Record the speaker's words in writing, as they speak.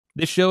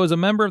This show is a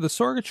member of the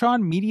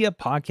Sorgatron Media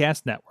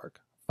Podcast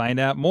Network. Find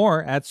out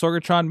more at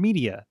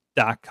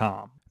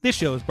sorgatronmedia.com. This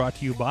show is brought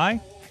to you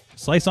by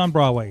Slice on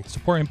Broadway,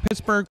 supporting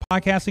Pittsburgh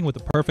podcasting with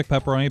the perfect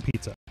pepperoni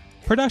pizza.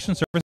 Production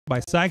service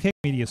by Sidekick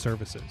Media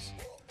Services.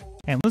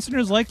 And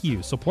listeners like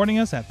you, supporting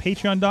us at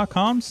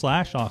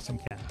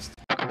patreon.com/AwesomeCast.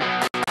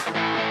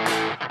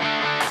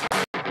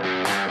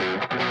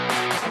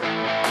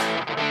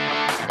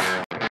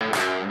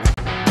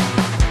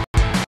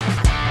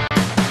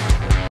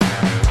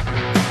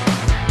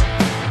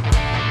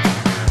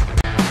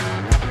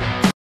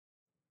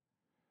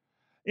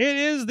 It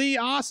is the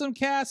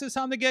AwesomeCast. It's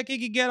time to get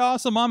geeky, get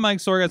awesome. I'm Mike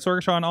Sorg at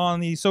Sorgatron on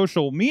the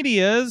social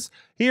medias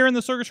here in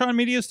the Sorgatron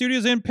Media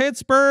Studios in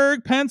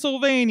Pittsburgh,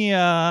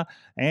 Pennsylvania.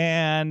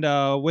 And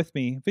with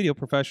me, video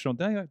professional.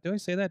 Do I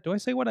say that? Do I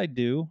say what I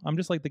do? I'm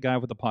just like the guy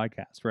with the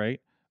podcast, right?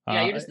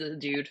 Yeah, you're just the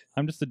dude.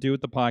 I'm just the dude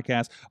with the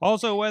podcast.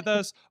 Also with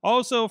us,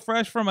 also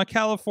fresh from a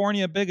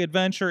California big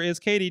adventure, is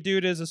Katie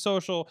Dudas, a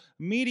social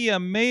media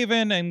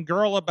maven and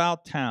girl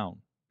about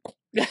town.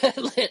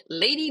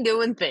 Lady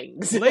doing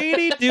things.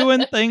 Lady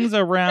doing things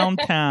around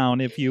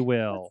town, if you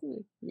will.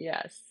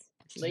 Yes.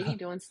 Lady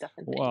doing stuff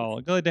and things.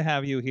 Well, good to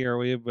have you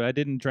here. I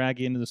didn't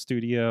drag you into the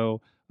studio.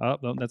 Oh,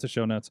 no, that's a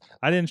show notes.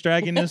 I didn't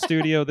drag you into the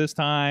studio this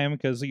time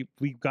because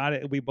we got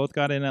it. We both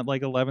got in at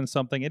like 11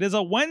 something. It is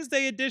a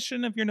Wednesday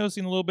edition. If you're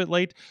noticing a little bit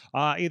late,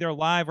 either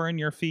live or in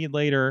your feed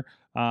later.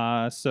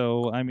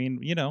 So I mean,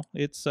 you know,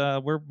 it's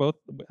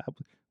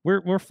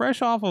we're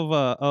fresh off of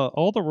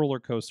all the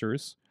roller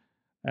coasters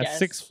at Yes.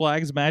 Six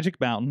Flags Magic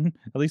Mountain,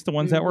 at least the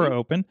ones that were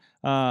open.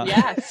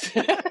 Yes.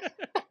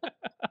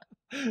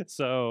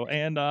 So,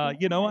 and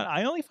you know what?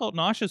 I only felt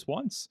nauseous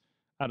once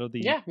out of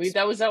the... Yeah,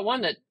 that was that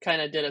one that kind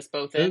of did us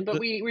both in, but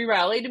we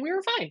rallied and we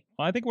were fine.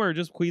 Well, I think we were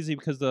just queasy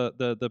because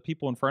the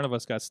people in front of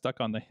us got stuck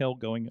on the hill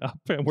going up,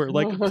 and we're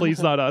like,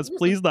 please not us,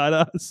 please not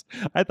us.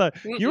 I thought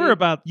you were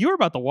about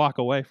to walk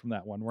away from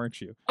that one, weren't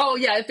you? Oh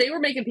yeah, if they were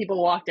making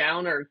people walk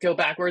down or go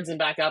backwards and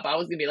back up, I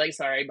was gonna be like,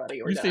 sorry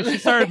buddy, we're done. She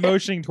started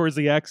motioning towards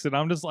the exit.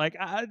 I'm just like,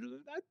 I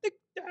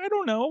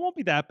don't know, it won't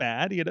be that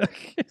bad, you know.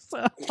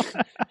 So,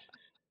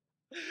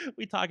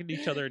 we talking to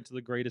each other into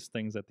the greatest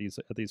things at these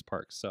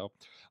parks. So,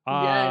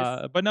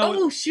 yes. But no.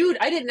 Oh shoot!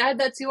 I didn't add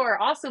that to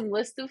our awesome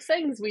list of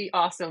things we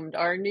awesomed.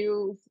 Our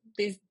new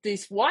these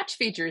watch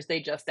features they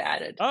just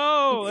added.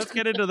 Oh, let's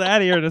get into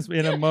that here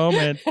in a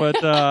moment.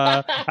 But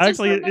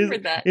actually,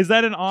 is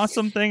that an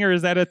awesome thing or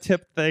is that a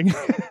tip thing?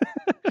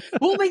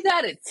 We'll make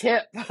that a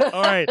tip.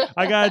 All right.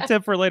 I got a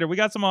tip for later. We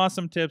got some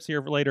awesome tips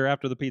here for later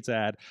after the pizza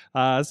ad.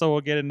 So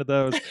we'll get into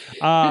those.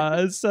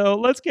 So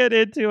let's get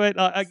into it.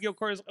 Of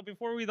course,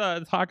 before we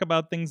talk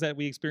about things that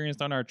we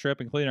experienced on our trip,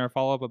 including our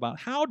follow-up about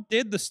how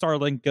did the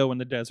Starlink go in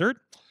the desert,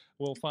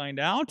 we'll find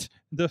out.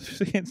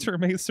 The answer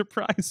may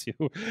surprise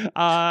you.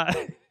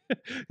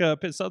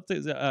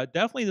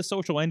 Definitely the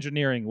social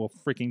engineering will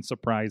freaking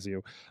surprise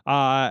you,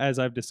 as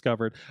I've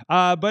discovered.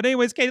 But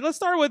anyways, Katie, let's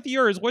start with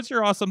yours. What's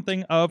your awesome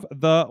thing of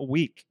the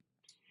week?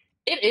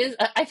 It is.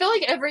 I feel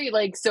like every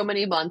so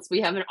many months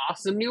we have an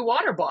awesome new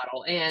water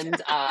bottle, and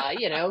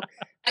you know,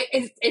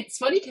 it's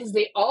funny because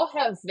they all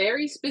have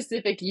very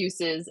specific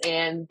uses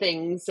and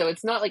things. So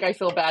it's not like I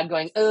feel bad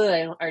going, oh,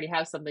 I already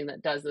have something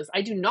that does this.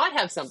 I do not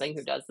have something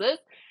who does this.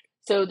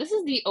 So this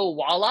is the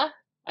Owala.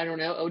 I don't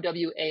know,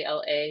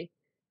 Owala.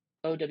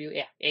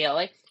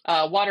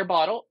 Water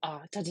bottle,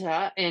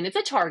 and it's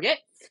a Target.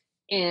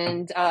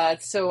 And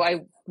so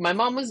my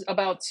mom was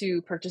about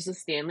to purchase a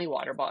Stanley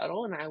water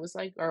bottle, and I was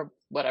like, or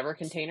whatever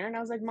container, and I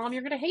was like, Mom,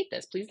 you're gonna hate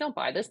this. Please don't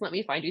buy this. Let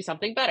me find you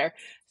something better.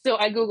 So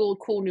I googled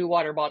cool new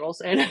water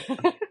bottles, and this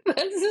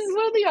is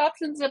one of the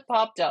options that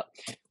popped up.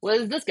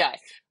 Was this guy?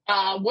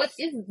 What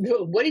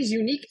is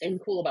unique and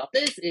cool about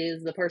this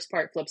is the first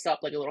part flips up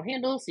like a little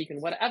handle, so you can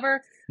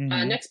whatever.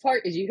 Next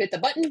part is you hit the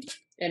button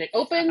and it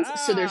opens,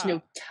 so there's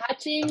no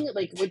touching,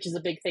 which is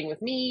a big thing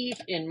with me.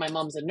 And my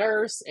mom's a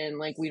nurse, and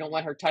we don't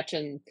want her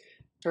touching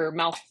her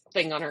mouth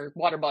thing on her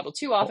water bottle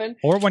too often.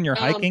 Or when you're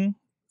hiking.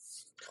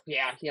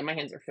 Yeah, my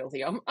hands are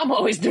filthy. I'm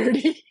always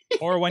dirty.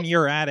 Or when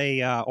you're at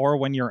a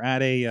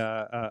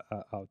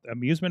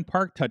amusement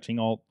park, touching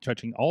all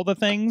the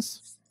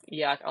things.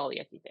 Yeah, all the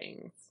yucky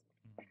things.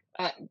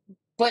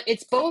 But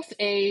it's both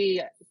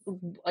a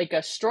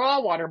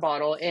straw water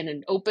bottle and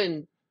an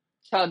open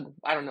chug,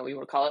 I don't know what you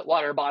want to call it,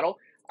 water bottle.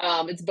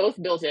 It's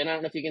both built in. I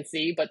don't know if you can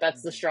see, but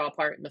that's the straw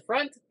part in the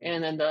front,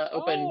 and then the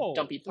open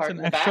dumpy part in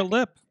the back. Extra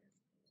lip.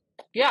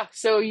 Yeah,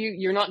 so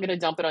you're not going to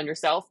dump it on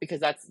yourself, because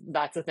that's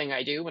the thing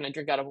I do when I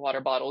drink out of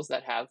water bottles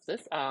that have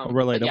this.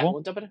 Relatable. Yeah,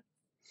 we'll dump it.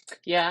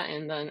 Yeah,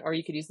 and then, or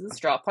you could use the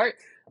straw part.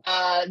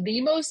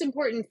 The most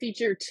important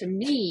feature to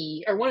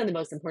me, or one of the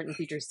most important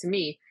features to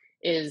me,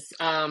 is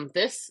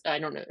this. I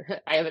don't know.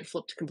 I have it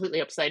flipped completely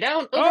upside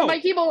down over my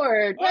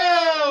keyboard.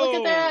 Whoa! Look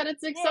at that!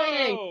 It's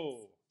exciting.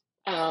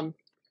 Whoa.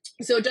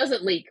 So it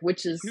doesn't leak,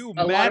 which is you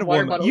a mad lot of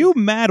water woman. bottles. You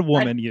mad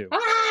woman, you.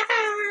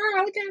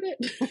 Look at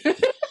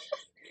it.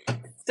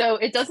 So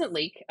it doesn't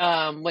leak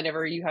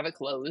whenever you have it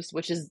closed,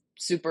 which is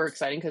super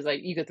exciting because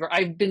you could throw.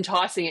 I've been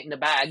tossing it into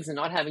bags and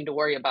not having to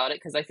worry about it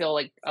because I feel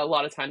like a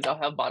lot of times I'll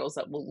have bottles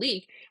that will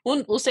leak.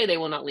 We'll say they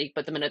will not leak,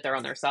 but the minute they're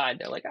on their side,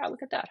 they're like, "Oh,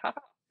 look at that!" Ha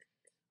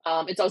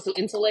ha. It's also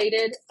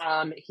insulated.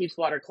 It keeps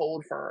water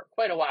cold for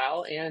quite a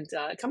while, and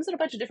it comes in a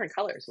bunch of different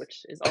colors,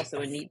 which is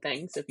also a neat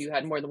thing. So if you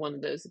had more than one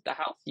of those at the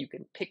house, you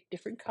can pick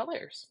different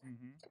colors.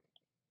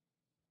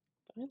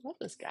 I love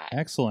this guy.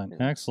 Excellent,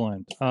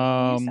 excellent. Use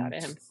out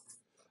of him.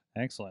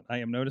 Excellent. I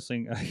am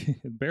noticing,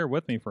 bear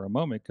with me for a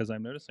moment because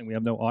I'm noticing we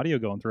have no audio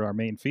going through our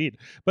main feed.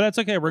 But that's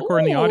okay. We're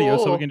recording the audio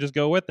so we can just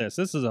go with this.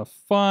 This is a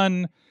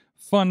fun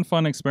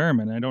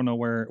experiment. I don't know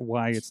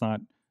why it's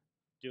not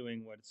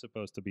doing what it's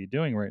supposed to be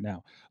doing right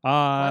now.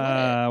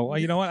 Well,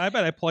 you know what? I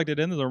bet I plugged it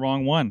into the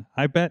wrong one.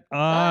 I bet,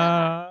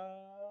 how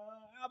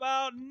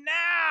about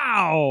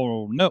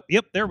now? No.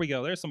 Yep. There we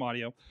go. There's some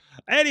audio.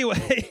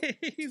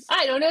 Anyways.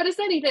 I don't notice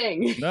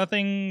anything.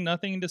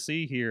 Nothing to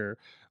see here.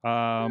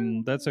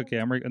 That's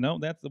okay.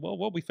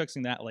 We'll be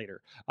fixing that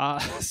later.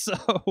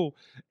 So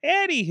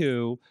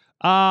anywho,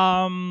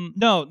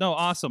 no,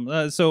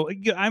 awesome. So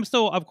I'm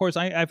still, of course,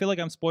 I feel like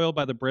I'm spoiled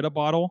by the Brita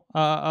bottle,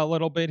 a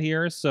little bit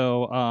here.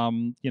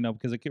 So,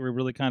 because it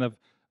really kind of,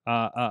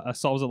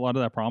 solves a lot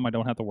of that problem. I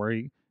don't have to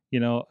worry,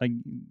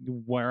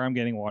 where I'm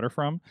getting water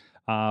from.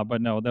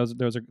 But no,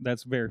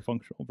 that's very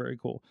functional, very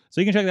cool. So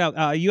you can check it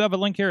out. You have a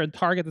link here at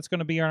Target that's going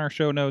to be on our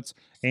show notes,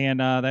 and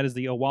that is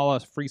the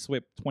Owala Free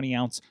Swip 20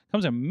 ounce.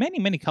 Comes in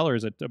many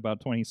colors at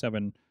about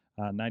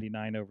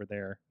 $27.99 over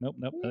there. Nope.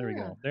 There we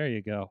go. There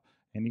you go.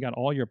 And you got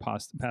all your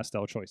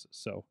pastel choices.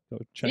 So go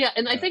check. Yeah,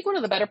 and I think one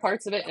of the better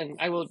parts of it, and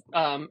I will,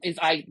 is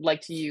I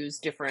like to use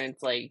different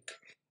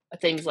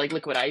things like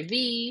liquid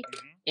IV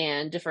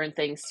and different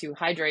things to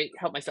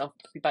help myself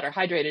be better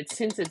hydrated.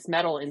 Since it's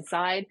metal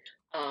inside,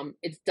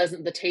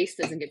 the taste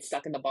doesn't get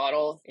stuck in the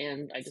bottle,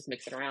 and I just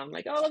mix it around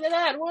like, oh, look at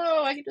that.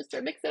 Whoa, I can just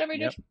mix it every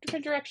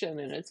different direction,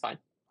 and it's fine.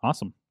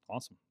 Awesome.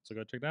 So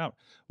go check that out.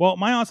 Well,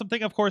 my awesome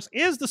thing, of course,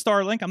 is the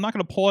Starlink. I'm not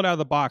going to pull it out of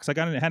the box. I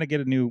had to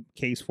get a new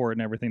case for it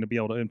and everything to be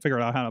able to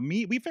figure out how to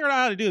we figured out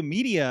how to do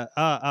media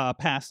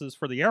passes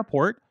for the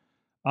airport.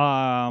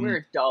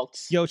 We're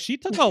adults. Yo, she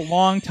took a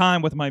long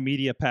time with my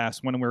media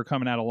pass when we were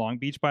coming out of Long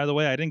Beach, by the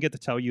way. I didn't get to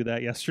tell you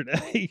that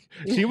yesterday.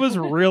 She was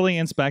really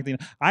inspecting.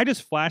 I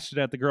just flashed it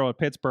at the girl at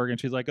Pittsburgh, and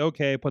she's like,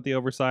 okay, put the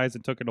oversized,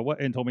 and took it away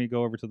and told me to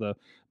go over to the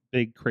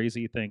big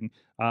crazy thing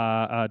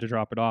to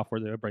drop it off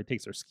where everybody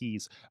takes their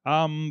skis.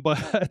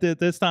 But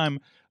this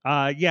time,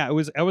 I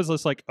was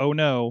just like, oh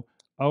no.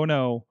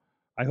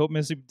 I hope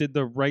Missy did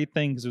the right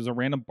thing because there's a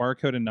random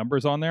barcode and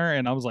numbers on there,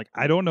 and I was like,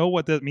 I don't know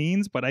what that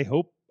means, but I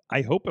hope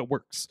it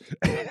works.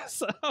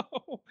 So,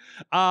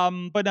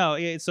 but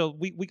no, so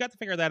we got to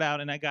figure that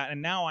out,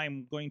 and now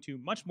I'm going to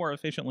much more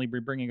efficiently be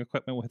bringing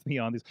equipment with me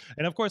on these.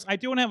 And of course, I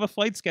don't have a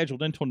flight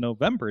scheduled until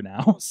November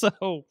now,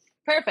 so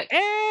perfect.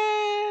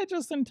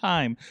 Just in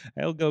time.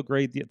 It'll go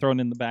great thrown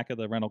in the back of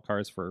the rental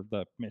cars for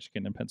the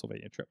Michigan and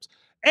Pennsylvania trips.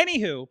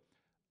 Anywho,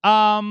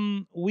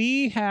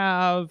 we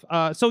have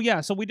so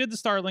we did the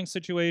Starlink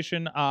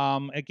situation.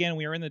 Again,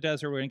 we are in the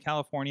desert. We're in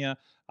California,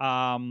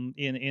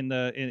 in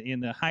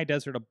the high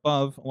desert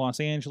above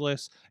Los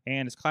Angeles,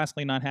 and it's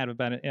classically not had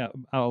a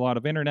lot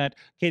of internet.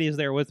 Katie is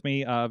there with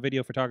me,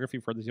 video photography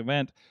for this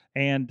event,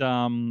 and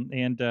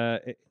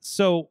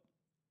so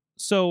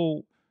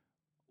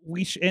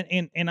we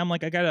and I'm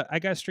like, I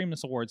gotta stream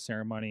this awards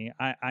ceremony.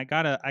 I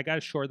gotta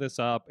shore this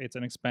up. It's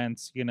an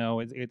expense,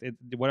 it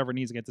whatever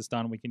needs to get this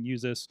done, we can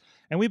use this.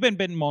 And we've been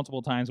bitten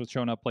multiple times with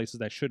showing up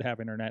places that should have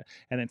internet,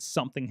 and then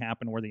something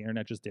happened where the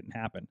internet just didn't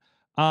happen.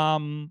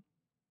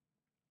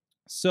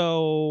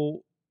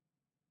 So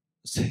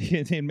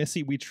in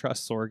Missy, we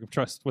trust Sorg,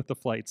 trust with the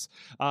flights.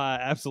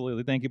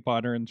 Absolutely. Thank you,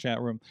 Potter, in the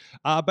chat room.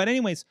 But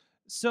anyways,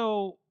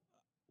 so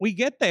we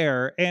get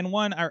there, and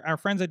our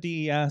friends at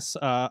DES,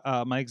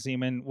 Mike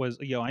Zeman was,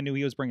 I knew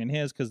he was bringing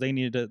his because they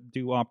needed to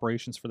do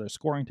operations for their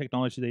scoring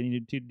technology they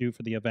needed to do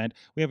for the event.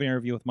 We have an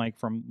interview with Mike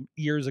from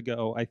years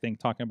ago, I think,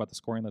 talking about the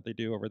scoring that they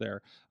do over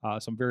there.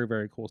 Some very,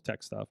 very cool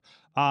tech stuff.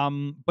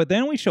 But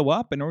then we show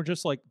up, and we're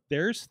just like,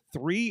 there's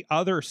 3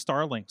 other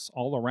Starlinks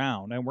all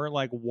around, and we're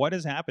like, what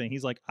is happening?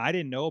 He's like, I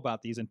didn't know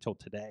about these until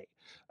today.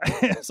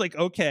 It's like,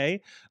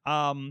 okay.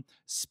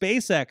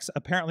 SpaceX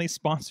apparently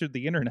sponsored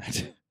the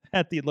internet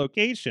at the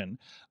location,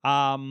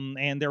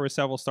 and there were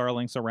several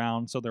Starlinks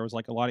around, so there was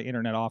like a lot of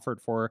internet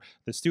offered for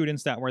the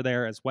students that were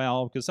there as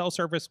well, because cell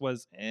service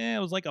was it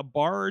was like a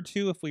bar or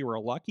two if we were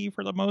lucky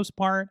for the most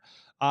part.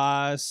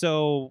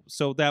 So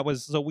there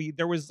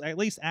was at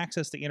least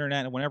access to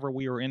internet, and whenever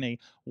we were in a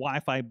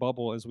Wi-Fi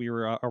bubble as we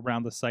were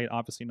around the site,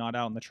 obviously not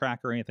out on the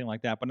track or anything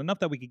like that, but enough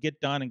that we could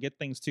get done and get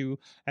things to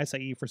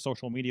SAE for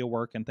social media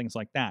work and things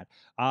like that.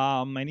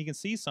 And you can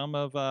see some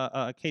of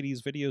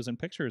Katie's videos and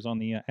pictures on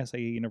the SAE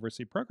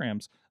University Programs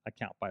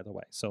account, by the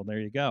way. So there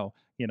you go.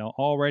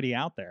 Already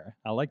out there.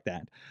 I like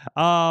that.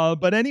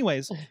 But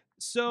anyways,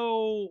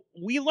 So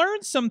we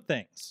learned some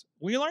things.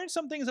 We learned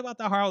some things about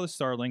how the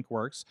Starlink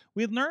works.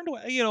 We learned,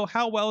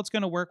 how well it's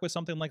going to work with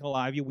something like a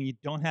live view when you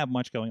don't have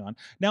much going on.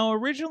 Now,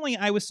 originally,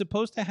 I was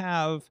supposed to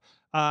have,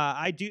 and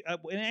I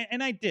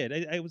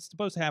did. I was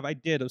supposed to have, I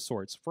did of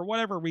sorts for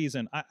whatever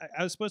reason.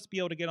 I was supposed to be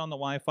able to get on the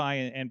Wi-Fi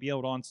and be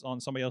able to on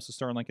somebody else's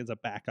Starlink as a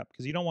backup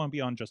because you don't want to be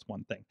on just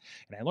one thing.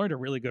 And I learned a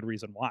really good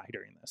reason why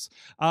during this.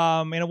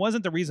 And it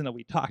wasn't the reason that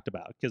we talked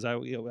about because I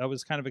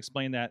was kind of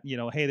explaining that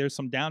hey, there's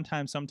some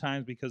downtime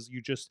sometimes because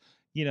you just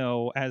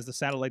as the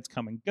satellites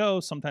come and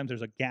go, sometimes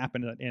there's a gap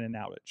in an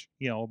outage,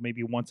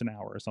 maybe once an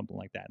hour or something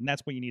like that. And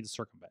that's what you need to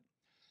circumvent.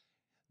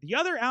 The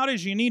other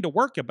outage you need to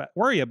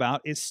worry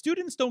about is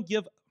students don't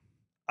give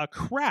a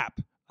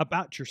crap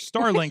about your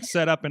Starlink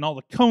setup and all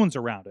the cones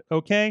around it.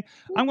 Okay,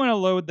 I'm going to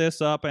load this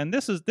up, and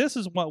this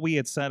is what we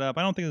had set up.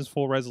 I don't think this is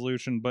full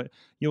resolution, but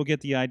you'll get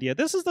the idea.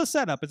 This is the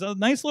setup. It's a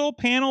nice little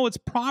panel. It's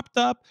propped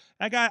up.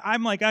 I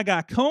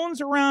got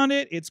cones around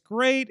it. It's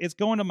great. It's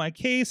going to my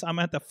case. I'm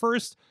at the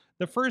first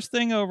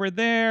thing over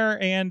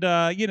there, and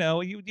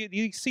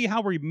you see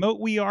how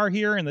remote we are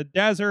here in the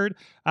desert.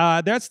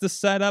 That's the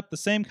setup, the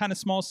same kind of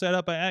small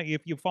setup.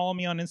 If you follow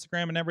me on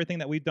Instagram and everything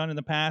that we've done in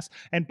the past.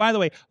 And by the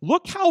way,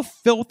 look how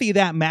filthy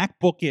that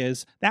MacBook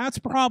is. That's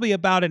probably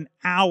about an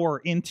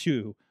hour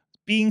into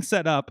being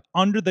set up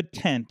under the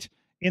tent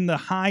in the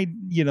high,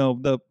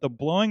 the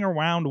blowing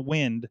around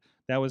wind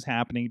that was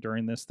happening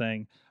during this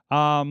thing.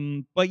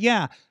 But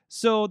yeah,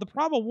 so the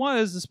problem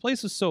was this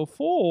place was so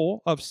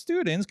full of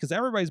students because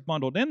everybody's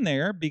bundled in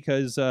there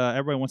because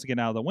everybody wants to get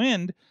out of the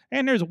wind,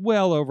 and there's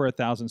well over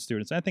 1,000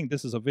 students. I think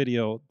this is a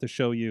video to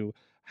show you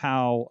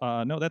how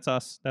no, that's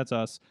us.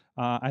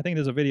 I think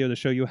there's a video to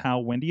show you how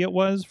windy it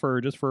was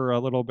for a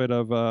little bit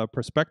of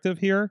perspective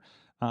here.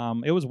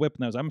 It was whip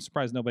nose. I'm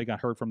surprised nobody got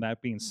hurt from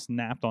that being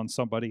snapped on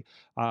somebody,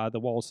 the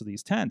walls of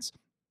these tents.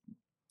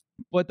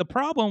 But the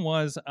problem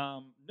was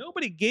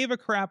nobody gave a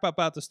crap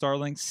about the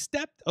Starlink,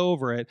 stepped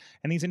over it,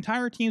 and these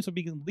entire teams would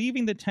be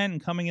leaving the tent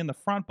and coming in the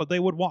front, but they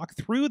would walk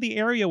through the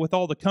area with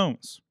all the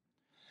cones.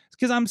 It's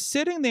because I'm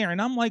sitting there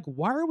and I'm like,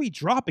 why are we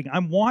dropping?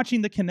 I'm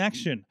watching the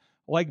connection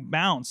like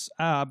bounce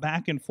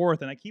back and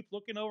forth, and I keep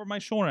looking over my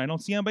shoulder. I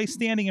don't see anybody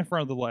standing in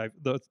front of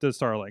the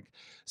Starlink.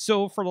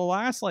 So for the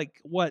last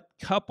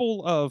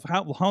couple of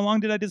how long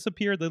did I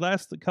disappear? The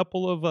last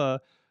couple of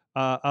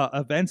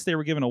events they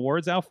were giving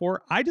awards out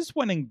for, I just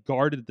went and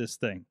guarded this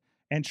thing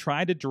and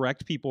tried to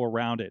direct people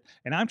around it.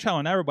 And I'm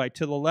telling everybody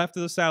to the left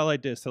of the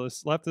satellite dish,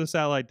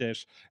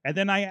 And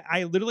then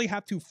I literally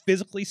have to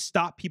physically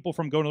stop people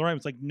from going to the right.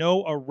 It's like,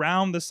 no,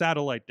 around the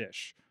satellite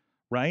dish,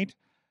 right?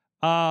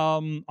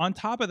 On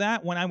top of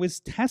that, when I was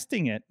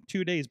testing it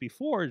 2 days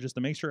before, just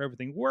to make sure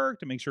everything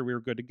worked, to make sure we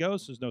were good to go,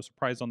 so there's no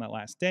surprise on that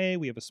last day.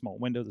 We have a small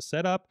window to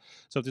set up.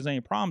 So if there's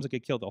any problems, it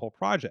could kill the whole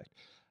project.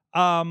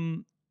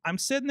 I'm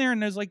sitting there,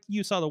 and there's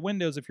you saw the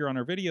windows if you're on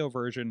our video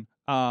version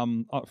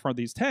for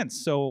these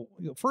tents. So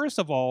first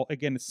of all,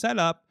 again, it's set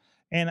up,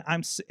 and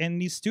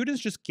these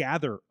students just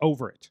gather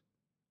over it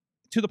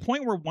to the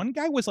point where one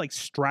guy was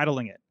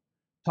straddling it,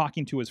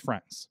 talking to his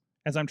friends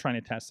as I'm trying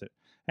to test it.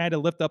 I had to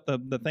lift up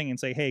the thing and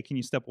say, "Hey, can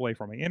you step away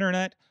from my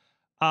internet?"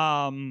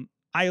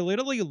 I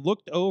literally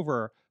looked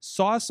over,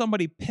 saw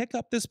somebody pick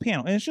up this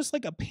panel, and it's just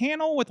like a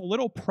panel with a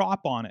little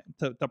prop on it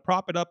to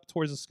prop it up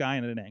towards the sky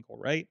at an angle,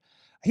 right?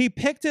 He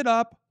picked it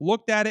up,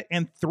 looked at it,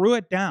 and threw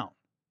it down.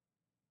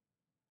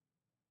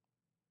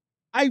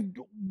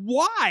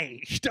 Why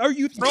are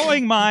you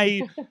throwing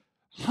my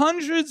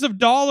hundreds of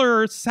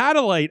dollar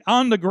satellite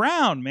on the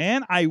ground,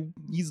 man?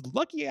 He's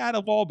lucky I had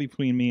a wall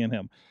between me and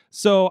him.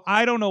 So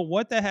I don't know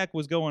what the heck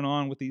was going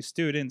on with these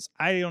students.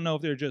 I don't know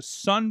if they're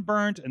just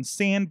sunburnt and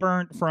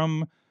sandburnt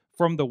from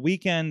the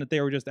weekend, that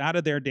they were just out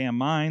of their damn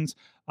minds.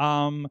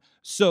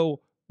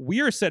 So we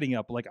are setting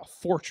up a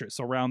fortress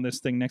around this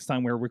thing next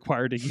time we're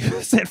required to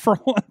use it for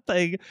one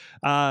thing.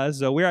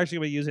 So we're actually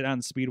going to use it on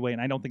the Speedway,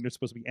 and I don't think there's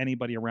supposed to be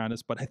anybody around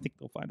us, but I think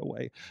they'll find a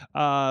way.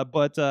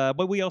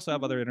 But we also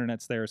have other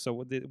internets there,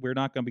 so we're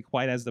not going to be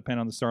quite as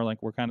dependent on the Starlink.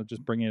 We're kind of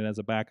just bringing it as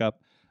a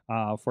backup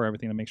for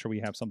everything to make sure we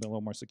have something a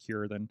little more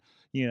secure than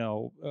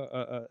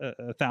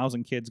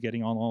 1,000 kids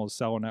getting on all the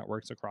cellular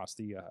networks across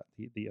the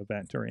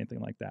event or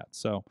anything like that.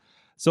 So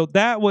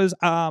that was,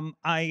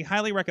 I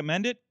highly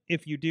recommend it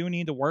if you do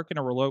need to work in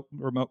a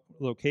remote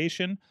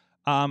location.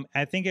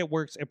 I think it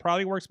works. It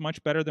probably works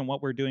much better than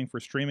what we're doing for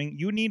streaming.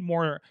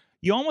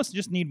 You almost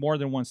just need more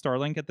than one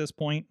Starlink at this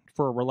point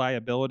for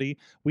reliability.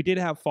 We did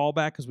have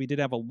fallback because we did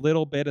have a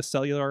little bit of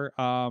cellular,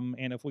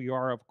 and if we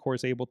are of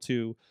course able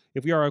to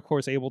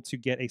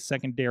get a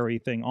secondary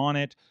thing on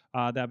it,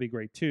 that'd be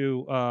great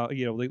too.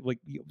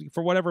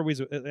 For whatever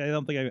reason, I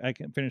don't think I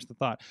can finish the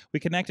thought. We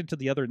connected to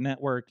the other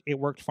network. It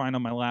worked fine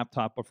on my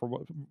laptop, but for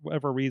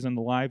whatever reason,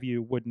 the live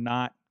view would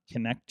not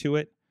connect to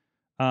it.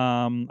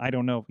 I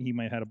don't know if he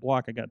might have had a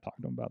block. I got to talk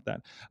to him about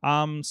that.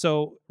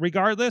 So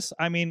regardless,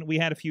 I mean, we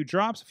had a few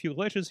drops, a few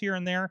glitches here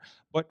and there,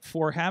 but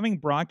for having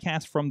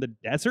broadcast from the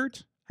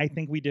desert, I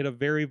think we did a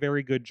very,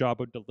 very good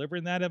job of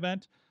delivering that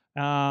event.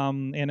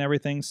 and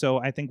everything. So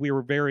I think we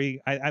were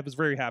I was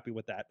very happy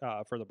with that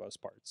for the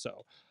most part.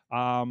 So,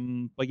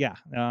 but yeah,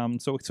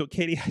 so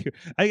Katie,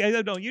 I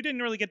don't know, you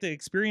didn't really get to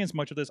experience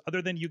much of this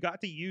other than you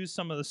got to use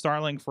some of the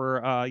Starlink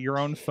for your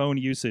own phone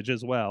usage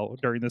as well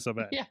during this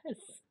event. Yes.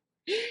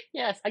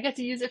 Yes, I got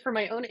to use it for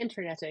my own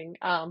interneting.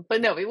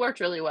 But no, it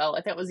worked really well.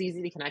 I thought it was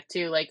easy to connect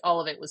to. Like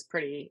all of it was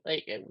pretty.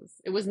 Like it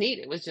was neat.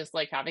 It was just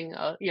like having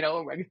a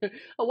regular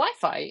a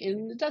Wi-Fi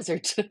in the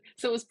desert. So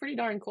it was pretty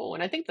darn cool.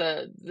 And I think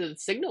the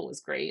signal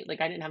was great. Like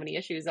I didn't have any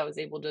issues. I was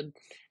able to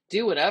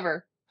do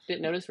whatever.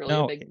 Didn't notice really a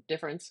No, big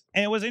difference.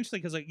 and it was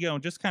interesting because, like,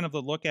 just kind of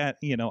the look at,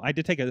 I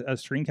did take a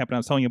screen cap, and I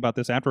was telling you about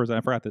this afterwards, and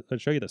I forgot to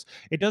show you this.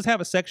 It does have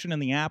a section in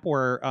the app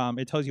where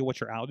it tells you what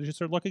your outages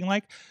are looking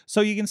like.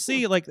 So you can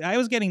see, like, I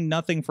was getting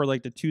nothing for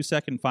like the 2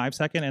 second, 5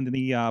 second, and then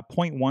the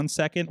 0.1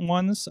 second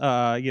ones,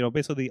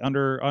 basically the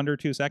under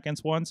 2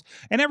 seconds ones,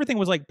 and everything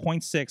was like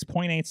 0.6,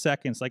 0.8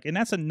 seconds, like, and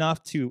that's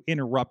enough to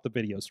interrupt the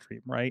video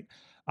stream, right?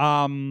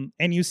 And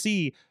you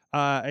see,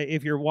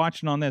 if you're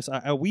watching on this,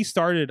 we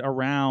started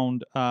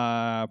around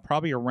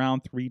probably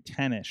around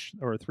 310ish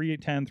or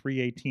 310,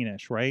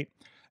 318ish, right?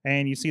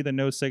 And you see the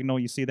no signal,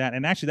 you see that,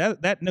 and actually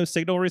that no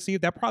signal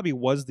received, that probably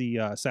was the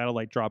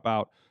satellite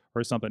dropout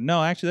or something.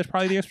 No, actually, that's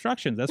probably the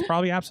obstructions. That's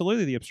probably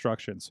absolutely the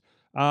obstructions.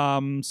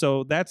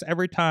 So that's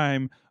every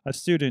time a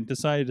student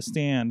decided to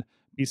stand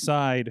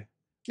beside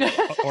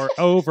or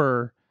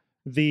over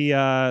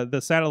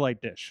the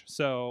satellite dish.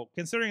 So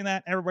considering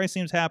that, everybody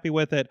seems happy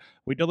with it.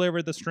 We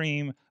delivered the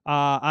stream,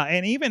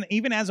 and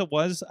even as it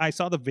was, I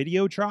saw the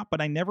video drop,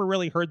 but I never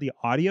really heard the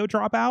audio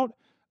drop out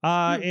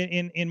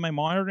in my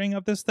monitoring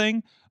of this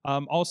thing.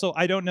 Also,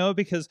 I don't know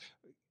because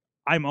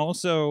I'm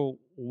also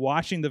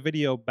watching the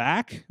video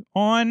back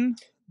on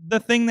the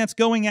thing that's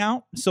going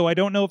out, so I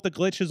don't know if the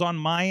glitch is on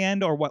my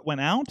end or what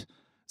went out.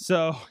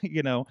 So,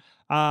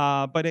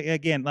 but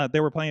again,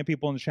 there were plenty of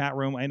people in the chat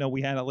room. I know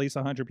we had at least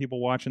 100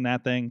 people watching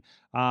that thing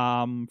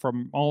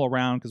from all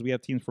around because we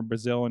have teams from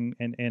Brazil and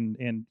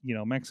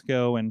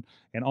Mexico and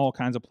all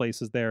kinds of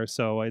places there.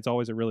 So it's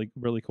always a really,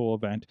 really cool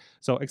event.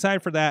 So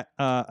excited for that.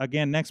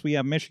 Again, next we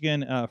have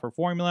Michigan for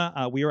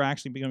Formula. We are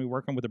actually going to be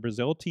working with the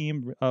Brazil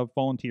team of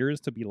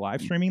volunteers to be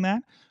live streaming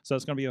that. So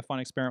it's going to be a fun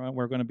experiment.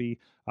 We're going to be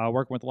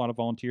working with a lot of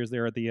volunteers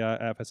there at the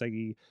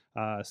FSAE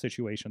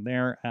situation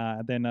there.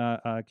 Then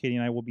Katie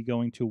and I will be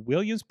going to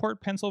Williamsport,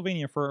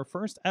 Pennsylvania for our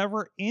first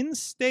ever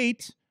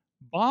in-state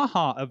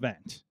Baja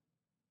event.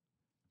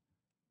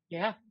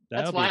 Yeah,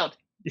 that's wild.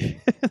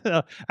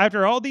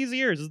 After all these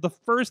years, this is the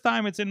first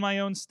time it's in my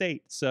own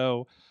state.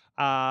 So,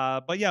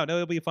 but yeah, no,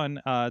 it'll be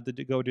fun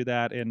to go do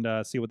that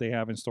and see what they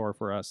have in store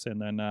for us. And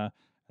then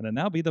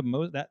that'll be the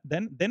most.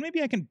 Then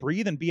maybe I can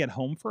breathe and be at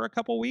home for a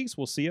couple weeks.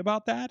 We'll see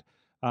about that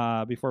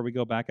before we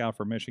go back out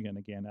for Michigan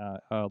again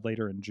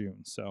later in June.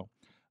 So.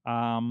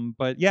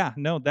 But yeah,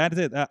 no, that is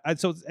it.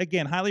 So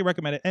again, highly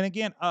recommend it. And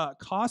again,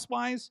 cost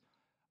wise,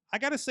 I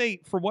gotta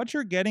say, for what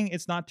you're getting,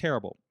 it's not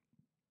terrible.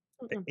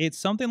 It's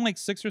something like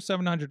 $600 or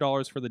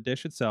 $700 for the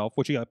dish itself,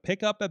 which you got to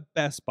pick up at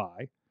Best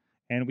Buy,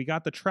 and we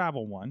got the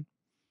travel one.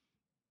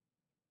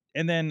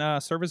 And then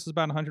service is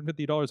about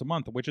 $150 a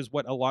month, which is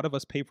what a lot of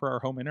us pay for our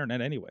home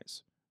internet,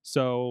 anyways.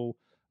 So,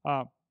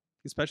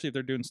 especially if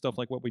they're doing stuff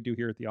like what we do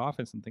here at the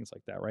office and things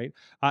like that, right?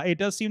 It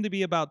does seem to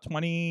be about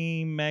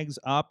 20 megs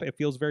up. It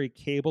feels very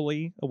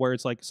cable-y, where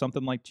it's like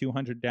something like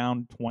 200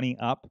 down, 20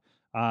 up,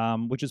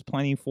 which is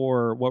plenty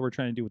for what we're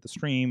trying to do with the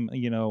stream,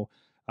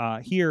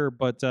 here.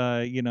 But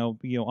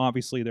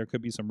obviously there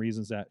could be some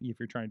reasons that if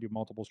you're trying to do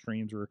multiple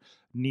streams or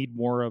need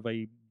more of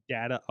a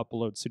data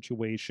upload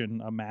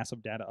situation, a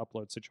massive data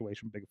upload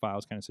situation, big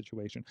files kind of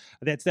situation,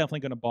 that's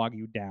definitely going to bog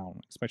you down,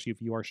 especially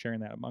if you are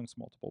sharing that amongst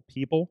multiple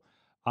people.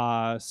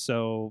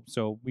 So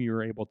we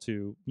were able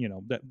to,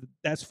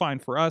 that's fine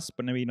for us,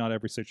 but maybe not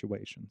every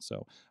situation.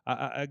 So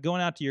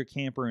going out to your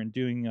camper and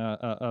doing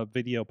a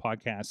video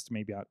podcast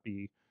maybe ought to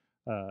be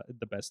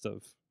the best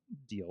of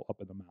deal up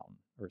in the mountain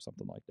or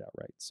something like that,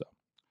 right? So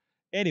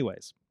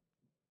anyways,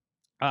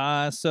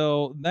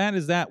 so that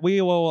is that. We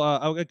will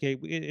okay,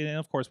 and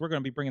of course we're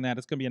going to be bringing that.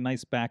 It's going to be a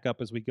nice backup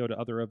as we go to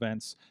other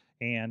events,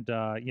 and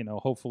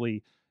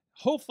hopefully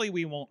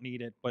we won't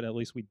need it, but at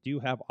least we do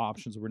have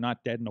options. We're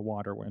not dead in the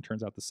water when it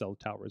turns out the cell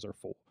towers are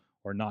full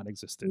or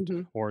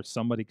non-existent, or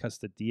somebody cuts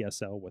the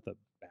DSL with a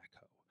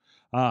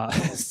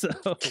backhoe. So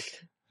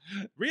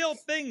real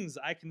things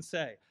I can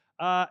say.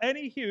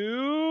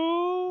 Anywho,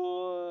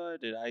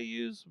 did I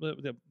use?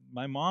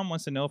 My mom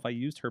wants to know if I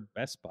used her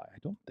Best Buy. I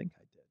don't think I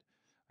did.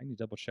 I need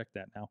to double check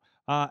that now.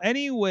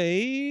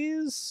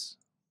 Anyways,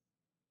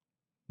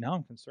 now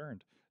I'm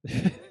concerned.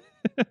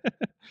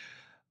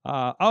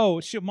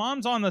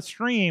 Mom's on the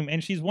stream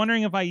and she's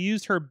wondering if I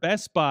used her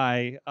Best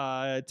Buy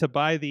to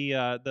buy the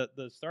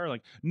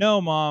Starlink.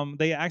 No, Mom,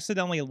 they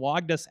accidentally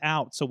logged us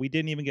out, so we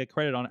didn't even get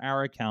credit on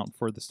our account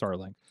for the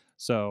Starlink.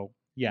 So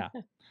yeah.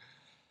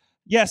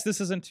 Yes, this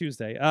isn't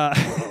Tuesday.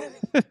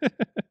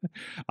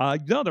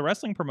 No, the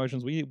wrestling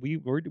promotions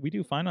we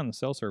do fine on the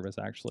cell service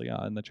actually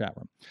in the chat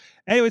room.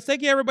 Anyways,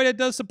 thank you everybody that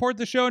does support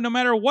the show, no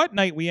matter what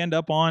night we end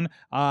up on.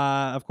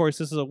 Of course,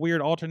 this is a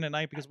weird alternate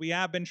night because we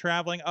have been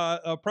traveling.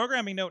 A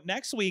programming note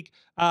next week,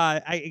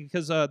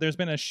 because there's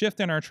been a shift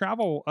in our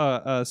travel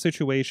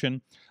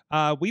situation.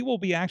 We will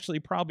be actually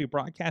probably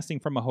broadcasting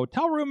from a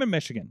hotel room in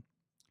Michigan.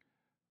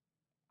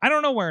 I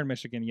don't know where in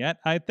Michigan yet.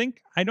 I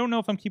don't know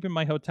if I'm keeping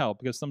my hotel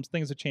because some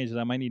things have changed.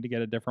 I might need to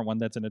get a different one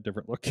that's in a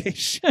different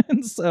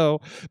location.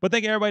 So, but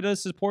thank you everybody to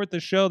support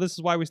the show. This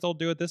is why we still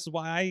do it. This is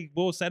why I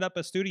will set up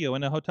a studio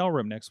in a hotel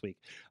room next week.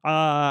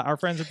 Our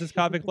friends at this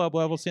Coffee Club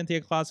level,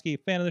 Cynthia Klosky,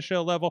 fan of the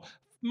show level,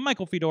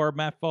 Michael Fedor,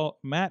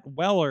 Matt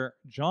Weller,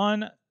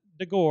 John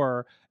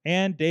DeGore,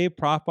 and Dave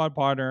Profbod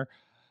Partner.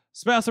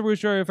 Spouse of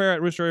Rooster Affair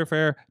at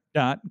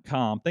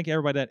roosteraffair.com. Thank you,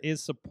 everybody that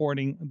is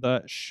supporting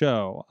the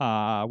show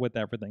with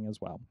everything as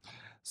well.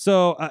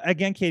 So,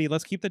 again, Katie,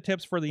 let's keep the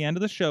tips for the end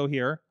of the show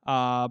here.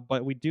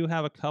 But we do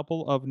have a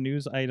couple of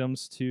news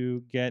items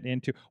to get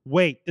into.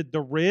 Wait, did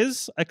the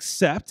Riz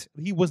accept?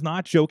 He was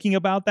not joking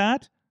about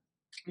that?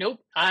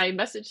 Nope. I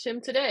messaged him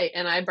today,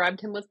 and I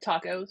bribed him with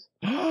tacos.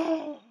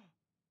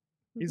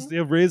 Is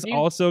the Riz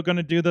also going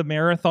to do the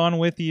marathon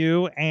with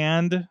you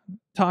and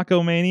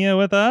Taco Mania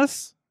with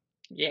us?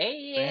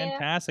 Yeah.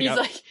 Fantastic.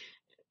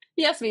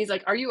 He asked me, he's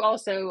like, are you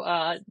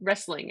also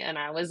wrestling? And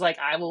I was like,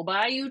 I will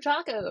buy you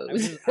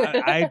tacos.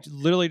 I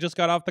literally just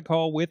got off the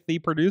call with the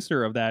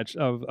producer of that,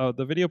 of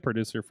the video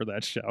producer for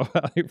that show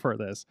for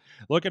this.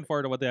 Looking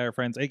forward to what they are,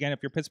 friends. Again, if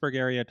you're Pittsburgh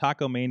area,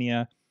 Taco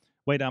Mania.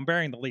 Wait, I'm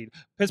bearing the lead.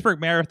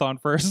 Pittsburgh Marathon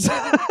first.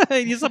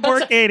 You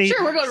support Katie.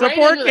 Sure, we're going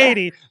support right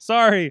Katie. That.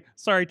 Sorry,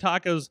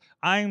 tacos.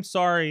 I'm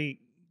sorry.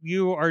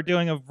 You are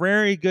doing a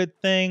very good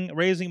thing,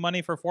 raising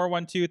money for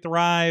 412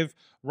 Thrive,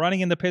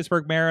 running in the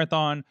Pittsburgh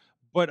Marathon.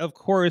 But of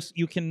course,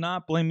 you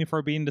cannot blame me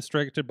for being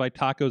distracted by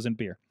tacos and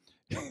beer.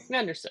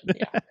 Understood.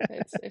 Yeah,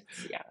 it's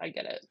yeah, I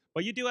get it.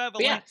 But you do have a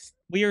link. Yes.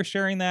 We are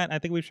sharing that. I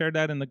think we've shared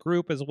that in the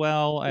group as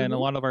well, and a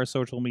lot of our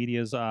social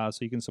medias, so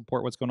you can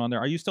support what's going on there.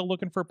 Are you still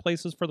looking for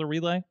places for the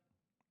relay?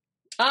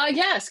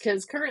 Yes,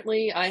 because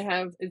currently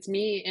it's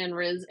me and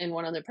Riz and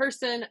one other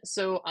person,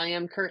 so I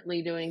am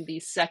currently doing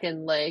the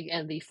second leg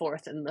and the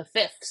fourth and the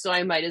fifth, so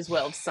I might as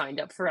well have signed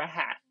up for a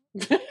hat.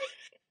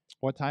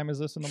 What time is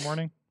this in the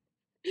morning?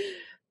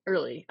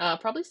 Early,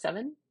 probably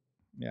 7.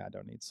 Yeah, I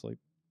don't need sleep.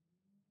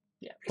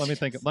 Yeah. Let me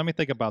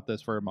think about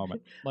this for a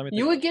moment.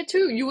 You would get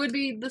 2. You would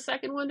be the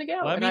second one to go,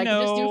 and I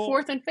could just do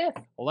fourth and fifth.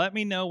 Let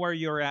me know where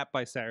you're at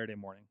by Saturday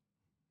morning.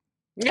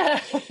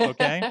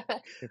 Okay.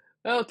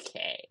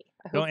 Okay.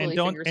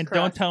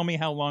 Don't tell me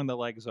how long the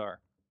legs are.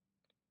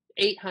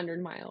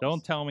 800 miles.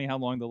 Don't tell me how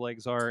long the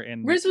legs are.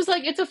 And Riz was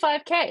like, "It's a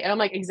 5K," and I'm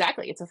like,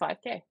 "Exactly, it's a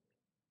 5K."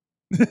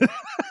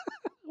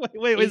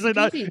 wait, is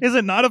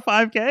it not a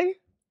 5K?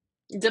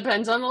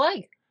 Depends on the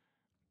leg.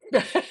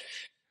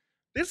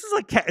 This is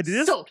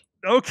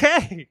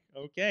okay.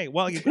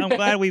 Well, I'm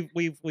glad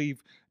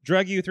we've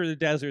drug you through the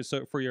desert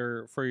for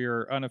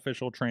your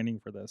unofficial training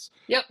for this.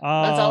 Yep,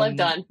 that's all I've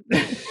done.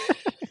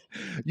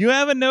 You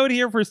have a note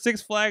here for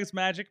Six Flags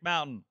Magic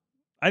Mountain.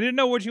 I didn't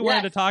know what you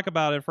wanted to talk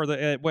about it for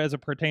as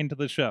it pertained to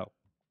the show.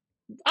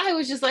 I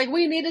was just like,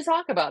 we need to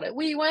talk about it.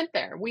 We went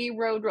there. We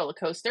rode roller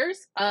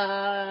coasters.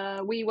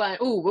 We went.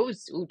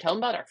 Tell them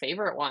about our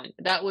favorite one.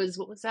 What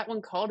was that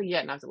one called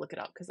again? I have to look it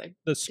up because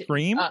The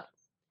Scream.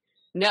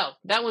 No,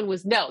 that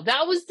was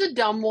the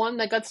dumb one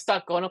that got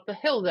stuck going up the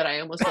hill that I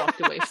almost walked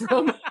away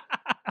from.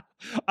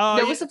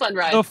 That was a fun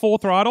ride. The Full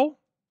Throttle.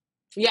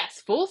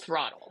 Yes, Full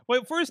Throttle.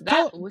 Wait, first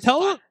tell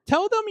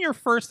them your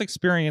first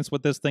experience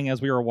with this thing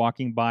as we were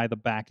walking by the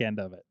back end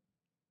of it.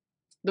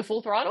 The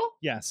Full Throttle?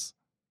 Yes.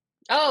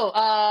 Oh,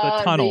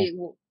 the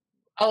tunnel.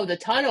 The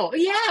tunnel.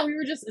 Yeah,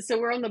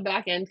 we're on the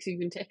back end, so you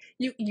can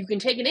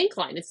take an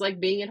incline. It's like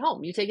being at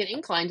home. You take an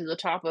incline to the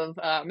top of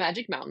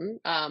Magic Mountain,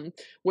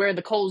 where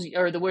the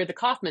where the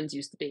Kaufmans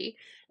used to be,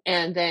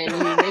 and then you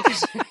make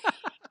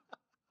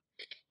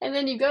and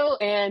then you go,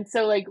 and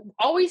so like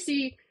all we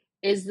see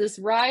is this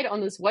ride on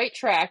this white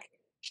track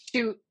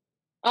shoot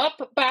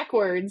up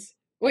backwards.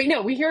 Wait,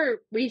 no, we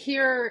hear Crazy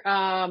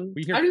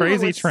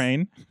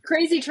Train,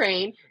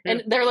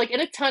 and they're like in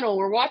a tunnel.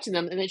 We're watching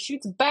them, and it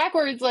shoots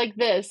backwards like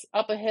this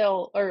up a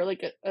hill or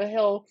like a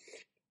hill,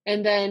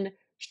 and then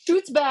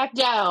shoots back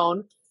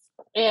down.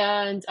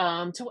 And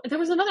there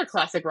was another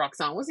classic rock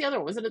song. What's the other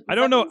one? Was it? I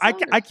don't know.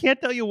 I can't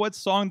tell you what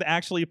song that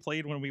actually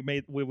played when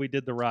we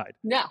did the ride.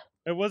 No,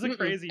 it wasn't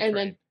Crazy Train.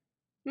 Then,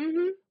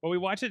 Well, we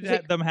watched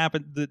them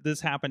happen.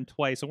 This happened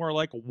twice, and we're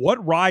like,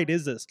 "What ride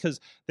is this?" Because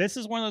this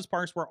is one of those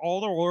parks where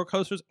all the roller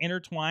coasters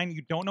intertwine.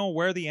 You don't know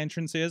where the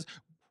entrance is.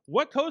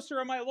 What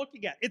coaster am I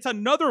looking at? It's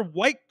another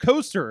white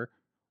coaster.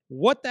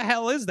 What the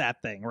hell is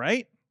that thing,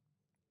 right?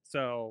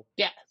 So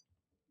yeah.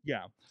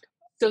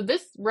 So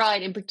this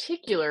ride in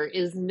particular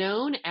is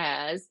known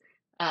as,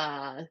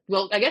 I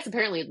guess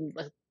apparently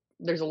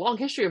there's a long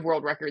history of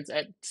world records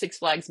at Six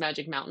Flags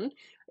Magic Mountain.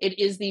 It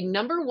is the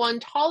 #1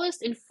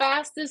 tallest and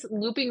fastest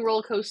looping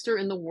roller coaster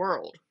in the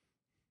world.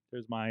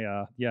 There's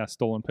my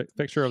stolen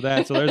picture of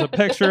that. So there's a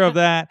picture of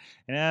that,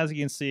 and as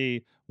you can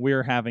see,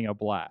 we're having a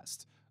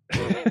blast.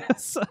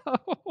 So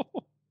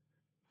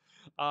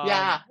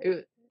Yeah,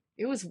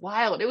 it was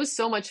wild. It was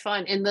so much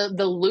fun. And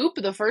the loop,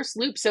 the first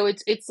loop, so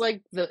it's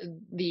like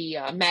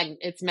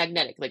it's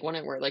magnetic, like one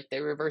where like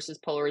the reverses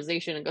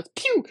polarization and goes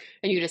pew,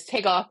 and you just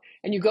take off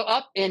and you go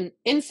up and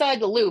inside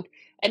the loop,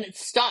 and it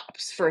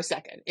stops for a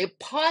second. It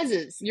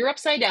pauses. You're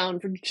upside down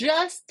for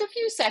just a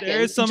few seconds.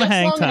 There's some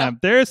hang time.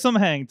 There's some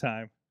hang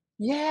time.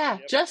 Yeah,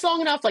 yep. Just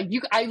long enough. Like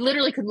I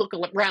literally could look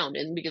around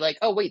and be like,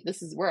 "Oh wait,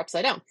 we're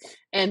upside down,"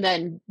 and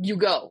then you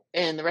go,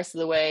 and the rest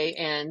of the way.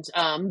 And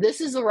this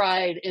is a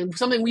ride, and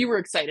something we were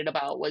excited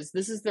about was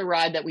this is the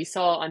ride that we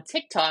saw on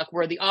TikTok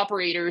where the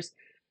operators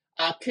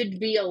could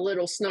be a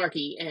little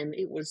snarky, and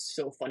it was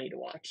so funny to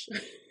watch.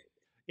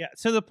 Yeah,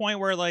 to the point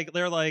where like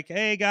they're like,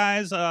 "Hey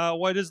guys,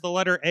 what does the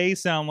letter A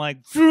sound like?"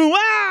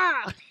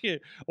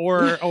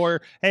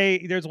 or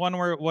hey, there's one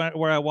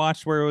where I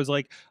watched where it was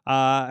like,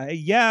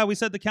 "Yeah, we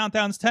said the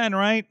countdown's 10,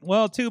 right?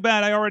 Well, too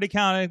bad, I already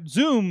counted.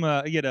 Zoom,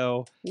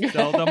 they'll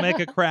make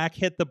a crack,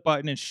 hit the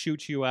button, and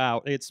shoot you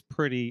out. It's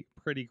pretty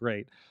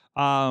great."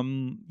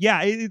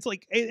 It's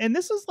like, and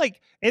this is like,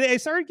 I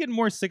started getting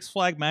more Six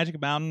Flag Magic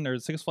Mountain or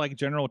Six Flag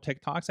General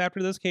TikToks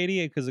after this,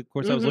 Katie, because of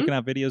course I was looking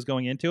at videos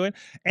going into it,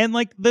 and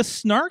like the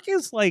snark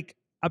is like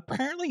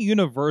apparently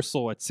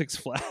universal at Six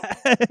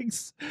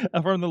Flags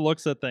from the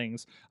looks of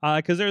things,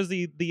 because there's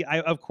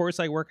of course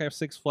I work at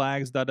Six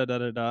Flags meme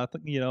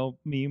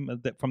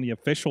from the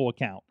official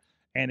account.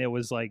 And it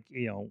was like,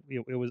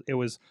 it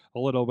was a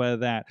little bit of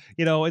that.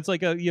 It's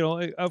like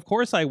of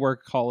course I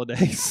work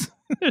holidays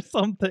or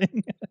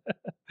something.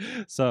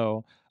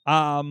 So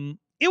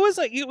it was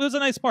a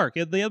nice park.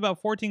 They had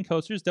about 14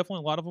 coasters.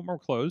 Definitely a lot of them were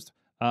closed.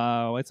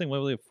 I'd say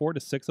literally 4 to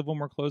 6 of them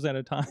were closed at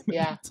a time.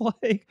 Yeah. It's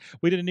like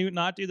we didn't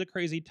not do the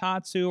crazy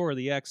Tatsu or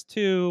the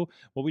X2,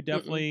 but we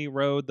definitely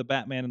rode the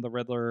Batman and the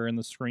Riddler and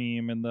the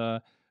Scream and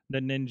the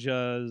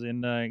ninjas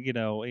and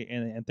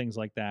and things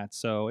like that.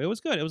 So it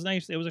was good. It was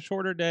nice. It was a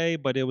shorter day,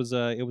 but it was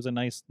a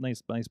nice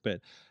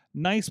bit.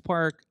 Nice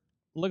park.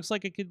 Looks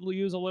like it could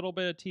use a little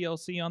bit of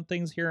TLC on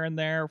things here and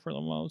there for the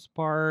most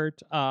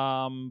part.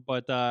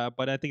 But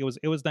I think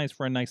it was nice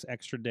for a nice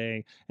extra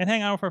day and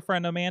hang out with our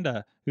friend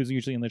Amanda, who's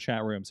usually in the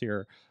chat rooms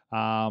here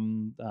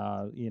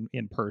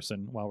in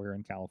person while we were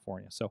in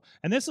California. So,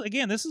 and this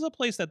is a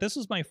place that this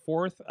is my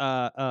 4th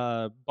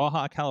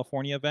Baja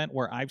California event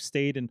where I've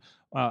stayed and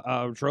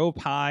drove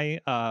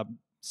high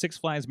Six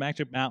Flags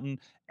Magic Mountain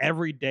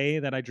every day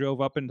that I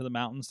drove up into the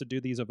mountains to do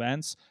these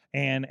events,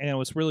 and it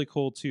was really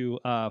cool to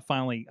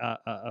finally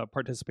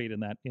participate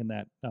in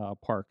that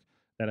park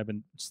that I've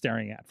been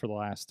staring at for the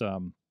last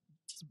 8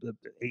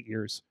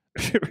 years.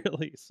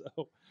 Really.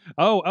 So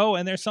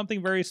and there's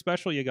something very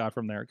special you got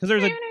from there, because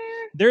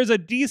there's a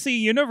DC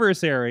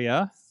Universe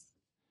area.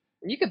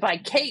 You could buy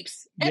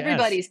capes. Yes.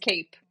 Everybody's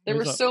cape. There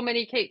were so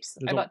many capes.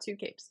 I bought 2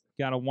 capes.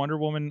 Got a Wonder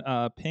Woman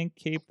pink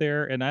cape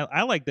there, and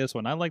I like this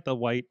one. I like the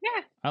white.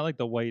 Yeah. I like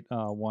the white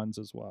ones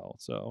as well.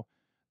 So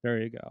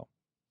there you go.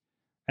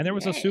 And there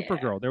was a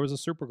Supergirl. There was a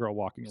Supergirl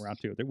walking around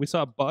too. We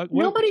saw a bug.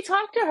 Nobody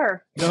talked to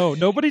her. No,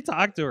 nobody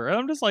talked to her. And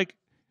I'm just like,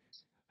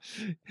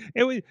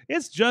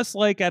 it's just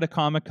like at a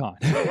Comic-Con.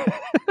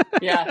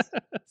 Yes.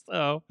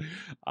 So,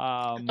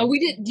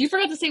 you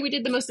forgot to say we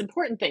did the most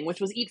important thing, which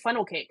was eat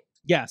funnel cake.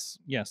 Yes,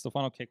 the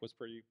funnel cake was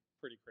pretty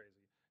crazy.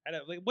 And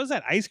was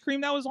that ice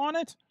cream that was on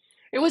it?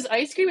 It was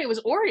ice cream. It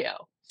was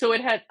Oreo. So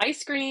it had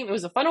ice cream. It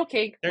was a funnel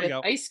cake with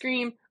ice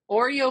cream,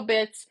 Oreo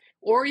bits,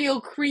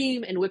 Oreo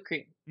cream, and whipped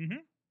cream.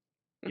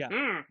 Mm-hmm.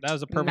 Yeah, that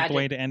was a perfect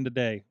way to end the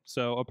day.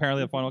 So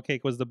apparently the funnel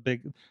cake was the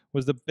big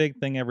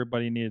thing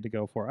everybody needed to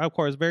go for. Of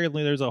course,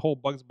 there's a whole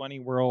Bugs Bunny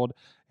world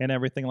and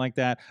everything like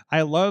that.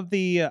 I love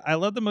the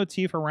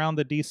motif around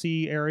the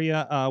DC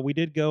area. We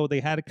did go.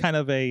 They had kind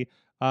of a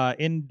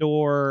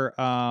indoor,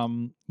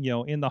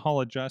 in the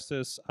Hall of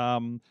Justice,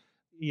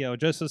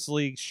 Justice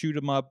League shoot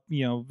 'em up,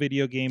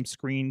 video game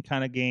screen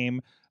kind of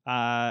game.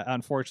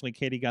 Unfortunately,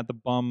 Katie got the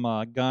bum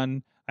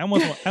gun. I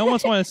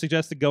almost want to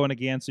suggest to go in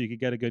again so you could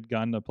get a good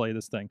gun to play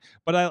this thing.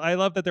 But I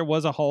love that there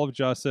was a Hall of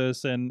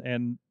Justice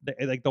and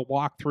like the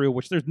walkthrough,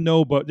 which there's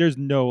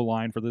no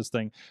line for this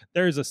thing.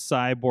 There's a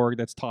cyborg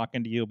that's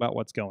talking to you about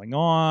what's going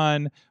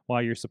on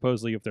while you're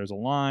supposedly, if there's a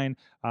line.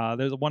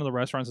 There's one of the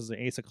restaurants is the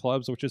Ace of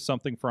Clubs, which is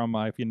something from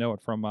if you know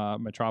it from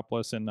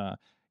Metropolis and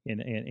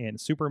in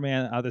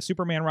Superman, the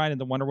Superman ride and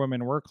the Wonder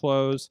Woman were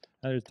closed.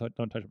 Don't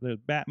touch it. There's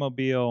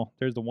Batmobile.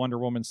 There's the Wonder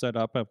Woman set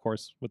up, of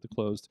course, with the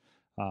closed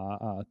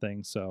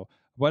thing. So,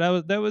 but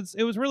it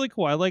was really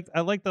cool. I liked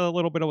the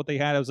little bit of what they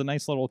had. It was a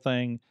nice little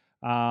thing.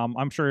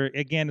 I'm sure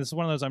again, it's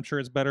one of those. I'm sure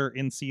it's better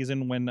in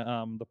season when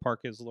the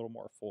park is a little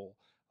more full.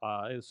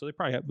 So they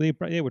probably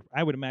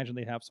I would imagine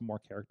they'd have some more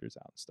characters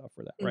out and stuff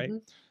for that, right?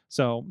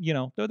 So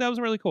that was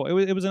really cool.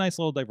 It was a nice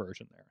little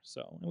diversion there.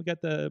 So we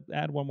got to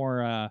add one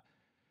more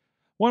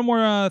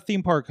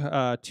theme park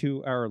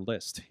to our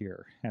list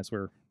here, as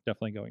we're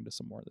definitely going to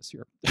some more this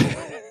year.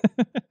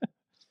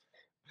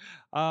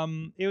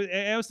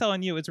 I was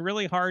telling you, it's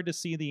really hard to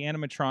see the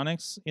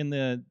animatronics in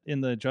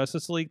the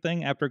Justice League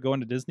thing after going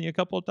to Disney a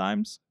couple of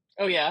times.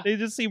 Oh yeah. They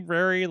just seem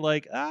very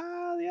like,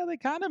 yeah, they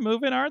kind of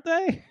moving, aren't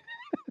they?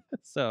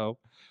 So,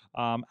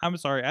 I'm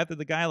sorry. After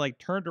the guy like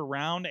turned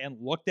around and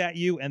looked at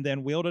you and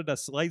then wielded a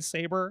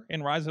lightsaber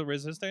in Rise of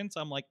Resistance,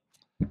 I'm like,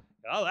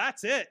 oh,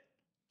 that's it.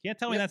 Can't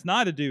tell me that's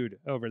not a dude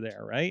over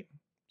there, right?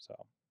 So,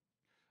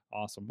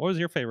 awesome. What was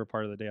your favorite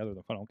part of the day other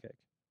than funnel cake?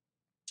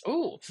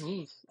 Oh,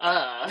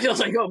 I was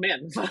like, oh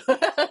man,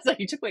 it's like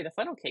you took away the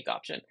funnel cake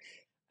option.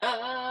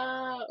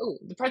 Oh,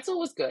 the pretzel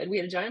was good. We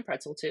had a giant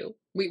pretzel too.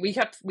 We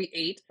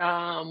ate.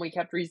 We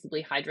kept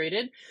reasonably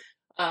hydrated.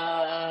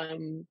 I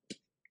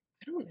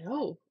don't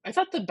know. I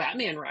thought the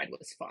Batman ride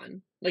was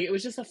fun. Like it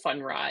was just a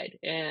fun ride,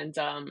 and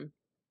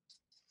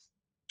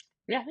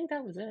yeah, I think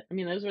that was it. I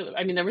mean, those were.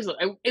 I mean, there was.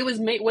 It was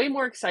way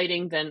more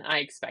exciting than I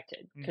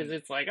expected because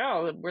it's like,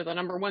 oh, we're the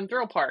 #1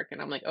 thrill park,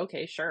 and I'm like,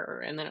 okay,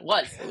 sure. And then it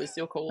was. It was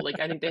still cool. Like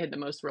I think they had the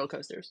most roller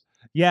coasters.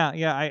 Yeah.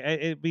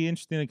 It'd be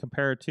interesting to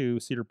compare it to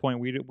Cedar Point.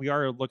 We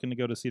are looking to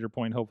go to Cedar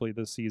Point hopefully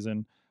this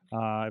season.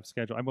 I've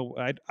scheduled.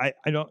 I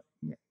don't.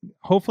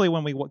 Hopefully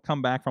when we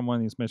come back from one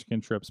of these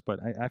Michigan trips, but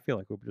I feel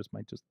like we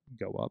might just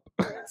go up.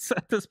 So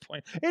at this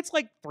point, it's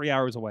like 3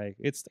 hours away.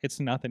 It's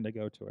nothing to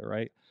go to it,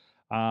 right?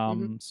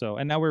 So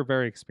and now we're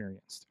very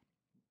experienced.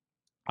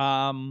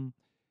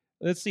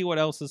 Let's see what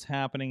else is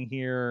happening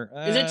here.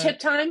 Is it tip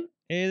time?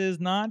 It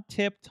is not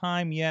tip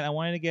time yet. I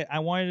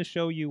wanted to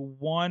show you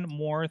one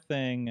more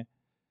thing.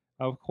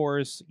 Of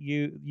course,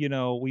 you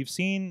know, we've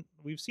seen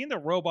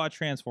the robot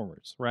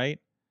Transformers, right?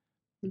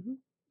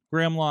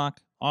 Grimlock,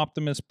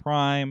 Optimus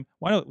Prime.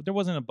 There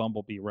wasn't a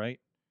Bumblebee, right?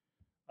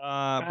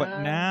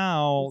 But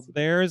now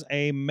there's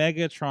a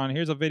Megatron.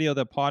 Here's a video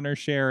that Podner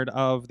shared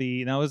of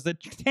is the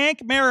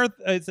tank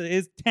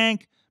is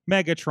tank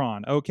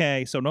Megatron.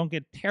 Okay, so don't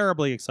get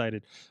terribly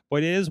excited,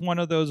 but it is one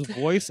of those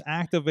voice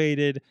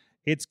activated.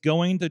 It's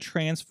going to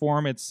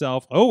transform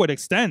itself. Oh, it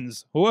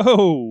extends.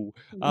 Whoa.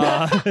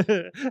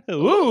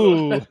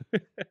 Ooh.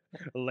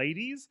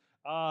 Ladies.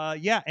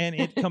 Yeah, and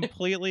it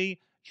completely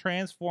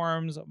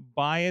transforms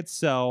by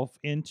itself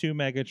into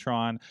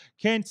Megatron.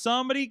 Can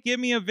somebody give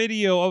me a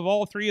video of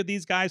all three of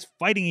these guys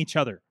fighting each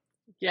other?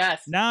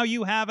 Yes. Now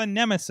you have a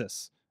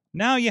nemesis.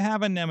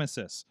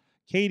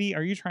 Katie,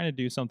 are you trying to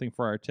do something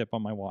for our tip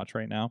on my watch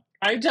right now?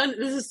 I've done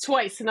this is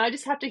twice, and I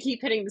just have to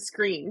keep hitting the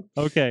screen.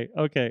 Okay.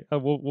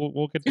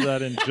 We'll get to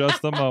that in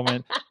just a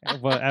moment.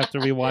 But after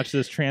we watch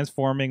this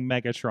transforming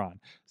Megatron,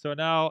 so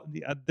now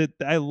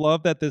I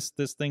love that this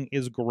thing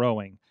is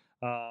growing.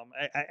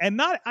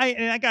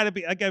 I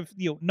gotta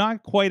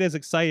not quite as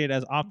excited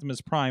as Optimus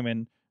Prime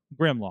and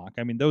Grimlock.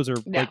 I mean, those are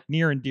like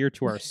near and dear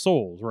to our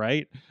souls,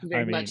 right?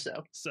 Very much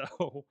so.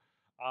 So,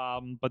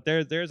 but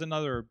there's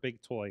another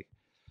big toy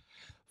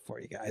for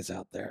you guys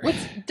out there.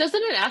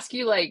 Doesn't it ask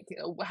you like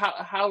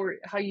how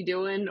you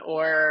doing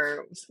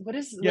or what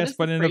is? Yes, is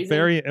but in a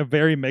very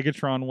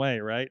Megatron way,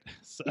 right?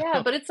 So,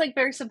 yeah, but it's like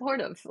very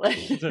supportive.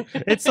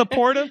 It's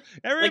supportive.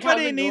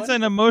 Everybody needs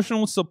an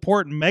emotional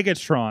support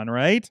Megatron,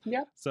 right?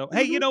 Yeah. So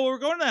hey, we're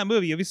going to that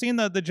movie. Have you seen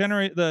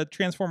the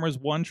Transformers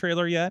 1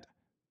 trailer yet?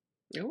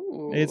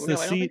 Ooh, it's the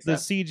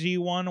CG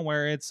one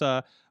where it's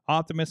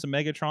Optimus and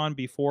Megatron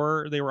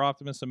before they were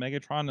Optimus and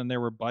Megatron and they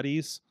were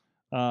buddies.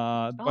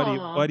 Buddy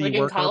like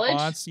worker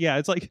bots. Yeah,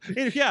 it's like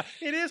it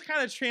is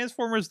kind of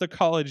Transformers the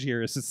college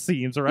years, it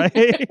seems, right?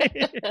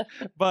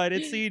 But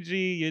it's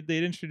CG. It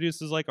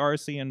introduces like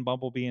RC and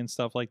Bumblebee and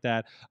stuff like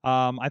that.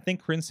 I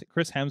think Chris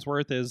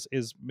Hemsworth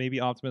is maybe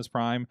Optimus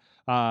Prime.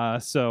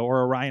 Or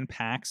Orion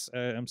Pax.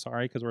 I'm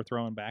sorry because we're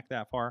throwing back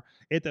that far.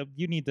 You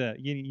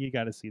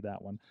got to see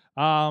that one.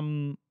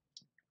 I'm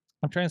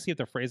trying to see if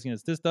the phrasing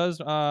is. This does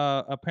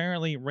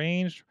apparently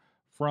range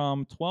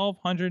from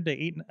 1,200 to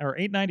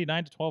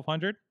 899 to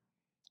 1,200.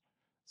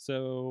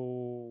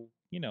 So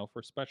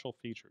for special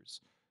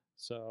features.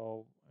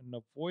 So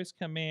the voice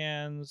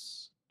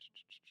commands.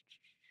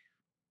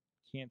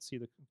 Can't see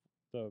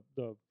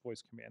the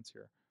voice commands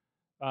here.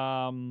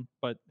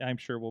 But I'm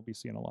sure we'll be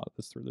seeing a lot of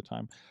this through the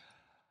time.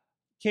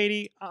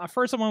 Katie,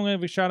 first I'm going to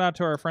give a shout out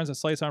to our friends at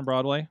Slice on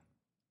Broadway.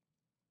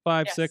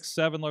 5, 6,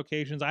 7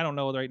 locations. I don't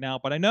know right now,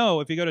 but I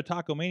know if you go to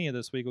Taco Mania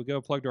this week, we'll give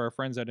a plug to our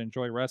friends that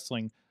enjoy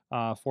wrestling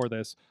for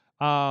this.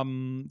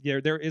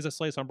 There is a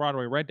Slice on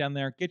Broadway right down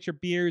there. Get your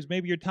beers.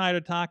 Maybe you're tired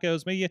of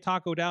tacos. Maybe you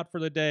tacoed out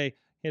for the day.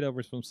 Hit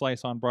over some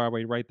Slice on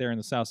Broadway right there in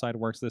the South Side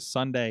Works this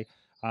Sunday.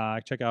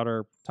 Check out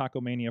our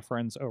Taco Mania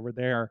friends over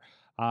there.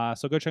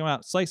 So go check them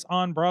out.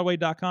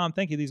 SliceOnBroadway.com.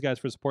 Thank you, these guys,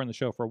 for supporting the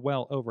show for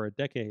well over a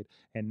decade.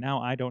 And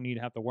now I don't need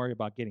to have to worry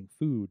about getting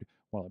food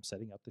while I'm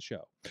setting up the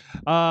show.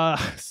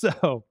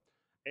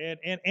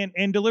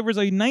 And delivers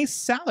a nice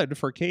salad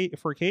for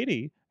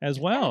Katie as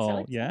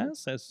well.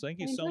 Yes, thank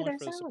you so much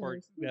for the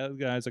support,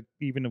 guys.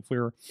 Even if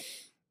we're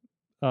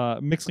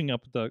mixing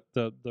up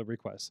the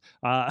requests.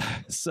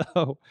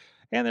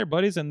 And they're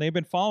buddies, and they've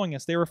been following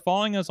us. They were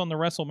following us on the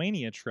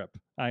WrestleMania trip.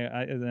 I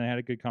had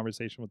a good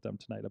conversation with them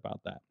tonight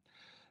about that.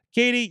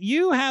 Katie,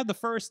 you have the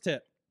first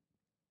tip.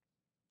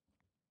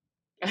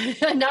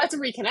 Not to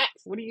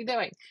reconnect. What are you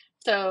doing?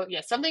 So,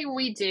 yeah, something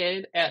we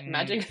did at Mm,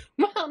 Magic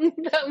Mountain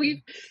that mm.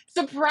 we've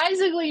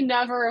surprisingly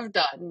never have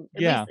done,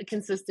 at least Yeah.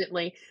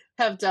 consistently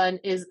have done,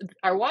 is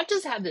our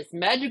watches have this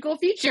magical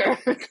feature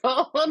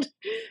called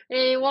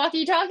a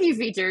walkie-talkie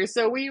feature.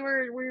 So we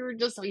were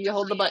just you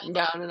hold the button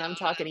down and I'm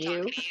talking to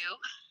you.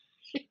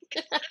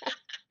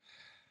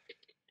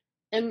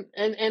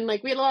 And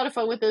like we had a lot of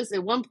fun with this.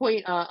 At one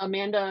point,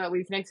 Amanda,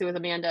 we connected with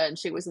Amanda, and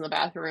she was in the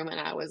bathroom, and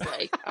I was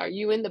like, "Are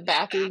you in the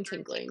bathroom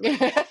tinkling?"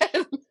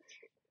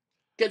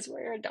 Because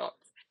we're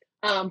adults.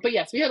 But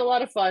yes, we had a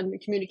lot of fun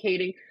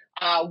communicating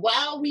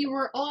while we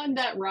were on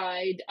that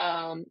ride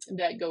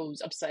that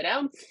goes upside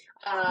down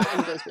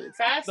and goes really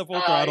fast. The full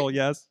throttle,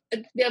 yes.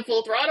 Yeah,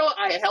 full throttle.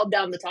 I held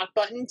down the talk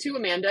button to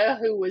Amanda,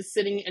 who was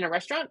sitting in a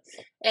restaurant,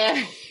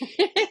 and,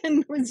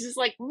 and was just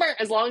like,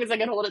 as long as I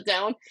could hold it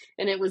down.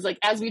 And it was like,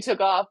 as we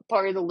took off,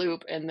 part of the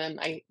loop, and then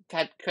I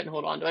couldn't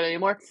hold on to it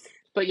anymore.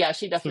 But yeah,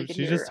 she So definitely could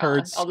she hear just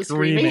heard all the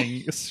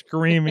screaming.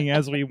 screaming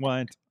as we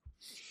went.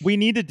 We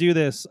need to do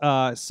this.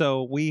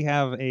 So we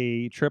have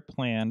a trip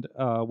planned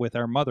with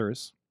our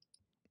mothers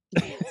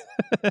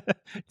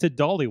to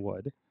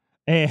Dollywood.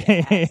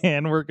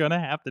 And we're gonna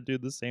have to do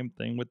the same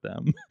thing with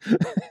them.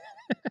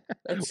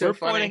 That's so We're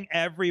funny. putting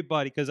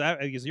everybody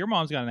because your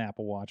mom's got an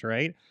Apple Watch,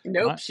 right?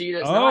 Nope, she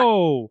does not.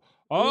 Oh,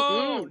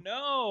 Mm-mm.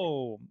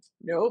 no.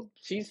 Nope,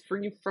 she's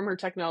free from her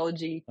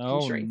technology Oh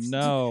constraints.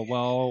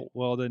 no.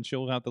 Well, then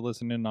she'll have to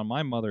listen in on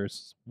my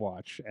mother's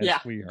watch as Yeah.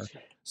 we are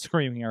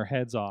screaming our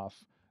heads off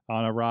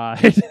on a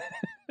ride.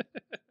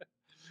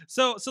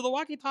 So the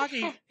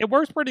walkie-talkie, it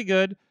works pretty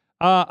good.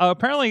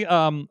 Apparently,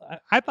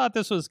 I thought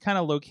this was kind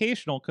of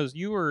locational because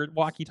you were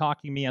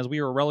walkie-talking me as we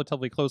were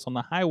relatively close on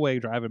the highway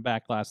driving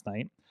back last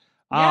night.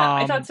 Yeah,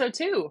 I thought so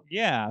too.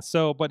 Yeah.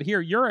 So, but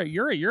here you're at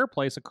your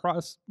place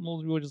across.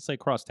 We'll just say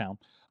cross town.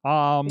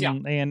 Yeah.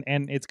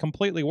 And it's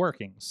completely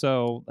working.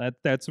 So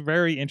that's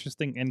very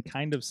interesting and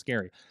kind of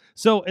scary.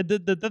 So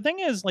the thing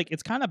is, like,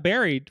 it's kind of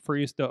buried for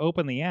you to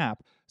open the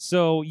app.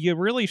 So you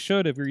really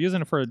should, if you're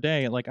using it for a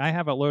day. Like, I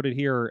have it loaded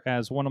here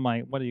as one of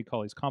my, what do you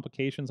call these,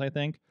 complications, I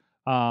think,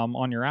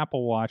 on your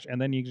Apple Watch, and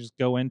then you just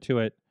go into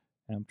it.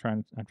 And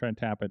I'm trying to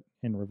tap it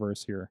in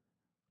reverse here.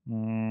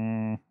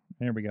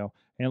 There we go.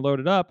 And load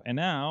it up, and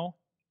now,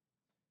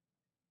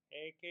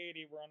 hey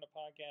Katie, we're on the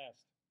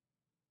podcast.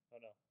 Oh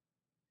no,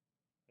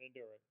 I didn't do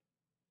it right.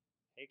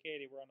 Hey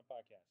Katie, we're on the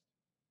podcast.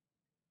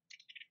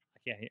 I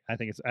can't.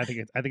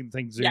 I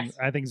think Zoom. Yes.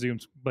 I think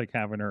Zoom's like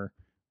having her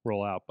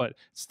roll out, but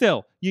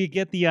still, you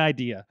get the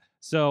idea.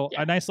 So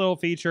Yeah. a nice little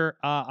feature.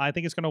 I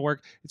think it's going to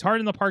work. It's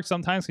hard in the park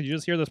sometimes because you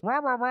just hear this rah,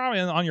 rah, rah,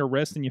 on your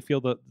wrist, and you feel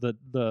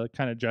the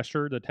kind of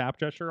gesture, the tap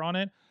gesture on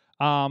it.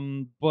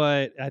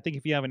 But I think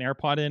if you have an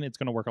AirPod in, it's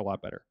going to work a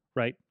lot better,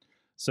 right?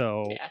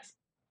 So, Yes.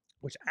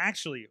 which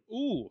actually,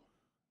 ooh,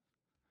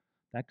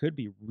 that could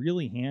be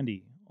really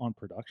handy on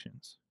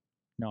productions.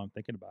 No, I'm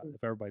thinking about it.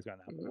 If everybody's got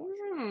an Apple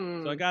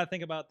Watch, so I got to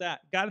think about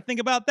that. Got to think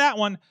about that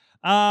one.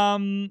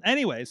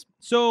 Anyways,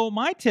 so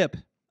my tip,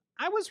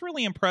 I was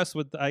really impressed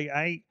with.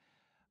 I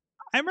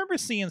remember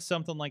seeing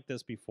something like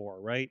this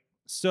before, right?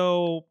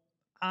 So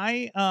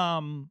I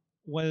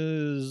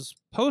was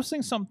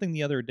posting something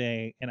the other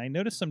day, and I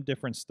noticed some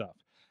different stuff,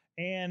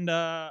 and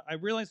I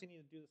realized I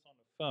need to do this on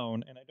the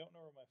phone, and I don't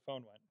know where my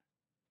phone went.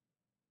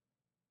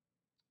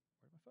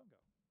 Where'd my phone go?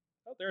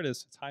 Oh, there it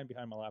is. It's hiding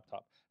behind my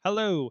laptop.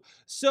 Hello.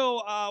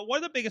 So, one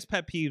of the biggest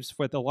pet peeves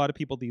with a lot of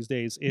people these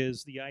days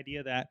is the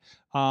idea that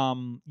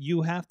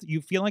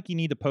you feel like you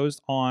need to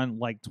post on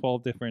like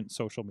 12 different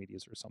social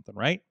medias or something,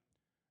 right?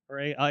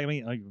 Right. I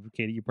mean,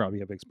 Katie, you probably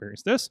have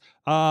experienced this.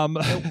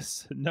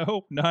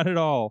 No, not at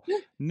all.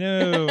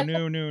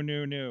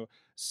 No.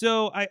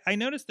 So I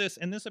noticed this,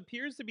 and this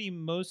appears to be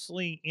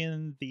mostly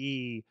in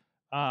the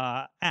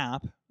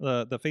app,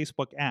 the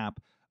Facebook app.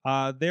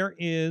 There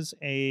is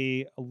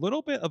a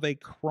little bit of a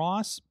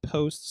cross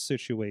post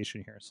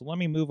situation here. So let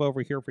me move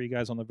over here for you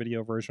guys on the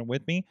video version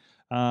with me.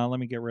 Let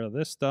me get rid of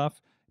this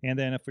stuff. And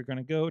then if we're going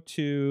to go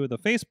to the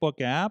Facebook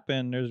app,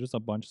 and there's just a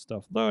bunch of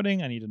stuff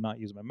loading, I need to not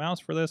use my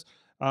mouse for this.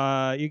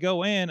 You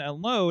go in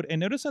and load, and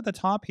notice at the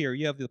top here,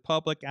 you have the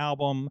public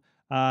album,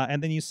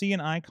 and then you see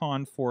an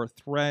icon for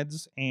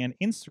Threads and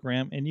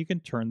Instagram, and you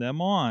can turn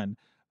them on.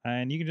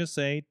 And you can just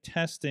say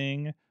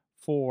testing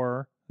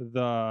for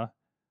the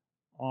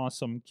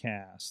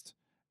AwesomeCast.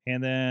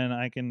 And then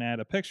I can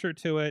add a picture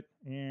to it,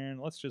 and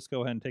let's just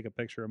go ahead and take a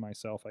picture of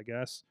myself, I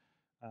guess.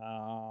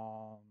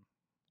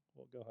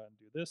 We'll go ahead and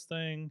do this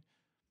thing.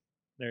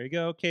 There you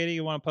go. Katie,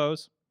 you want to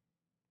pose?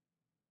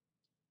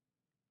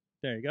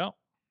 There you go.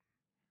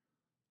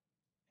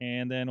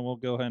 And then we'll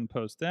go ahead and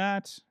post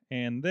that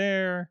and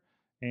there.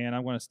 And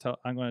I'm going to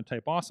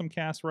type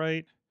AwesomeCast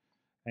right,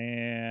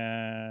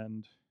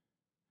 and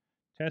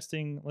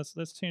testing.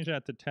 Let's change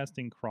that to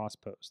testing cross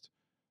post.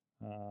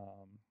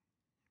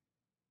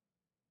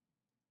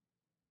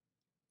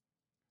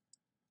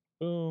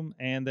 Boom,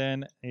 and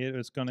then it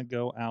is going to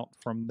go out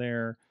from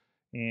there,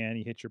 and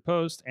you hit your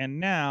post. And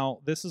now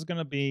this is going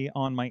to be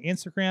on my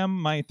Instagram,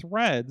 my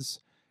Threads,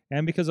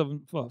 and because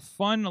of a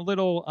fun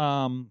little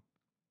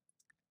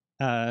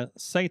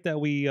site that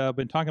we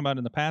been talking about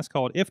in the past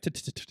called if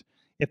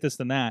this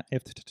then that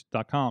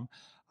if.com.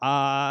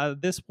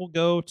 This will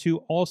go to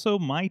also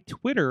my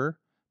Twitter,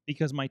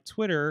 because my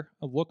Twitter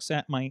looks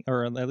at my,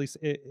 or at least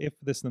if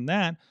this then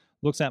that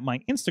looks at my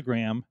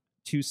Instagram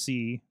to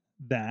see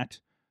that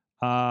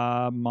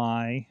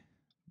my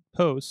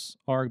posts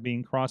are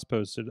being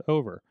cross-posted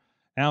over.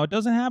 Now, it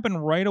doesn't happen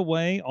right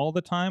away all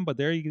the time, but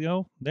there you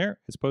go. There,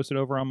 it's posted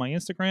over on my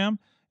Instagram.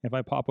 If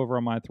I pop over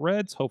on my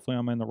threads, hopefully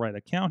I'm in the right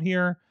account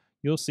here,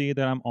 you'll see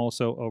that I'm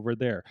also over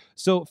there.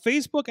 So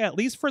Facebook, at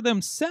least for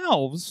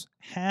themselves,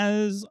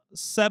 has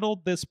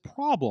settled this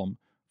problem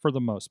for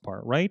the most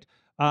part, right?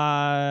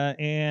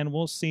 And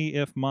we'll see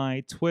if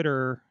my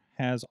Twitter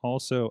has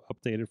also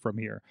updated from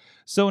here.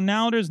 So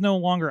now there's no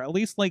longer, at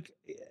least like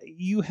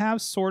you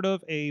have sort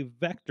of a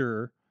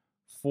vector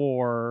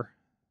for,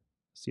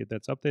 see if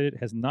that's updated. It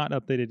has not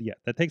updated yet.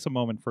 That takes a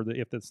moment for the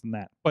if this and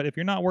that. But if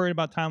you're not worried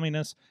about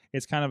timeliness,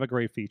 it's kind of a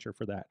great feature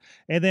for that.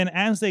 And then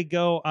as they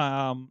go,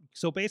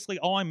 so basically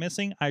all I'm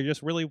missing, I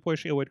just really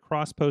wish it would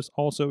cross post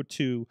also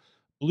to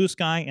Blue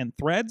Sky and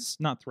Threads,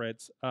 not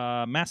Threads,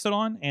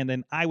 Mastodon, and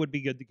then I would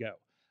be good to go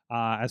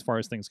as far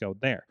as things go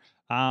there.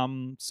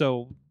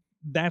 So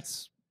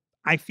that's,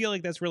 I feel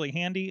like that's really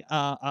handy.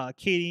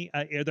 Katie,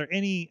 are there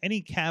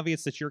any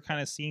caveats that you're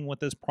kind of seeing with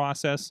this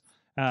process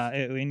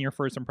in your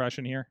first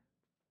impression here?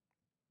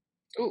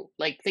 Ooh,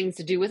 like things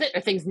to do with it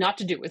or things not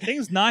to do with it?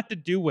 Things not to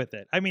do with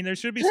it. I mean, there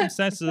should be some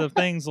sensitive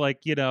things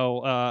like, you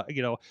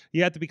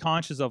have to be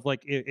conscious of,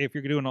 like, if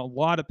you're doing a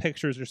lot of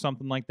pictures or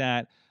something like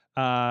that,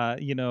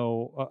 things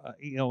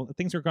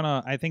are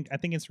gonna, I think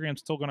Instagram's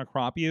still gonna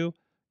crop you.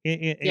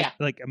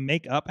 Like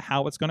make up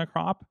how it's gonna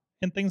crop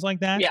and things like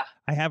that. Yeah.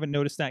 I haven't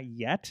noticed that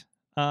yet.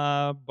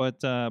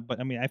 But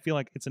I mean, I feel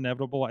like it's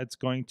inevitable. It's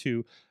going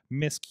to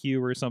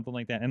miscue or something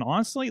like that. And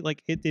honestly,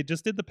 like it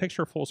just did the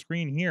picture full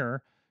screen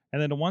here.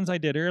 And then the ones I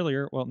did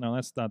earlier, well, no,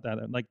 that's not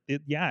that. Like,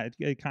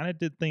 it kind of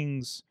did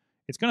things.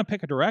 It's going to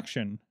pick a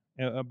direction,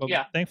 but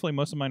thankfully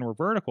most of mine were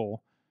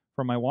vertical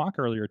from my walk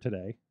earlier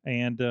today,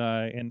 and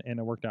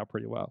it worked out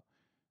pretty well.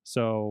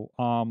 So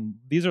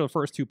these are the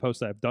first two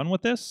posts that I've done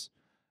with this.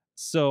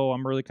 So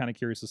I'm really kind of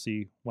curious to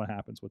see what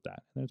happens with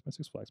that. And there's my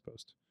Six Flags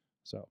post.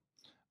 So,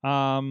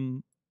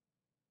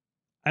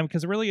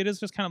 because really it is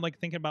just kind of like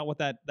thinking about what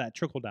that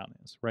trickle down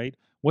is, right?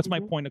 What's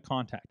my point of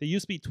contact? It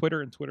used to be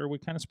Twitter, and Twitter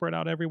would kind of spread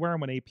out everywhere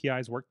when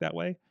APIs work that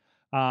way.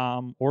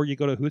 Or you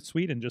go to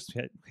Hootsuite and just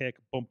hit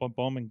boom, boom,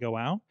 boom and go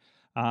out.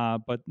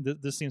 But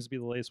this seems to be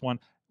the latest one.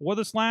 Will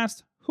this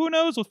last? Who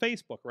knows with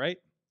Facebook, right?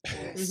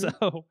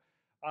 So,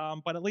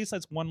 but at least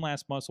that's one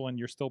last muscle, and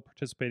you're still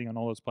participating on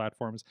all those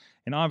platforms.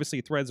 And obviously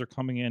threads are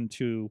coming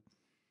into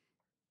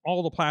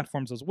all the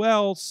platforms as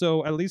well,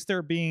 so at least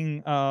they're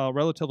being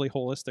relatively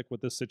holistic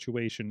with this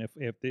situation.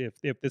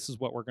 If this is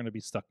what we're going to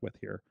be stuck with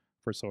here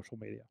for social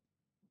media,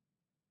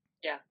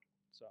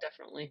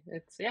 definitely,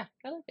 it's I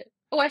like it.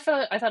 Oh, I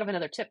thought of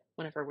another tip.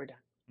 Whenever we're done,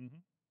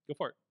 go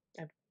for it.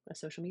 I have a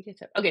social media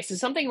tip. Okay, so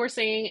something we're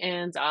seeing,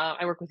 and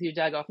I work with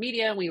Dagoff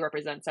Media. We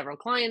represent several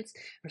clients,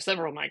 or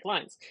several of my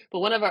clients. But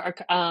one of our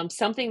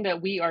something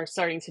that we are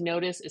starting to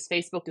notice is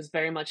Facebook is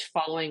very much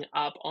following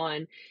up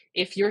on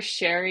if you're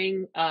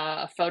sharing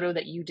a photo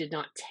that you did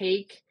not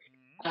take,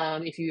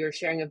 if you're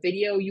sharing a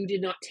video you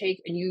did not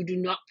take, and you do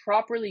not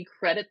properly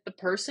credit the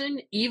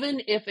person,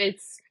 even if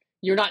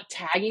you're not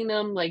tagging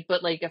them,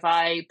 but if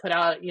I put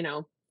out,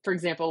 for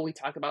example, we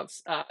talk about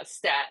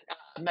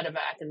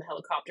medevac and the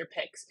helicopter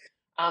pics.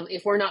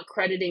 If we're not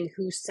crediting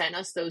who sent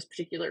us those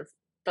particular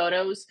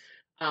photos,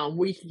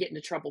 we can get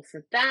into trouble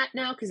for that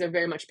now, because they're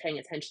very much paying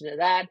attention to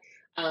that.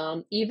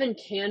 Even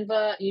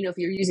Canva, if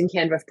you're using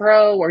Canva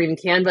Pro or even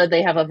Canva,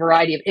 they have a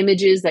variety of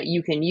images that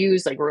you can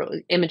use, like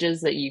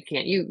images that you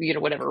can't use,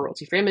 whatever,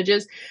 royalty-free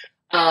images.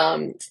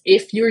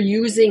 If you're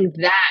using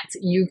that,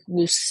 you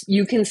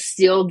can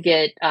still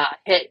get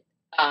hit,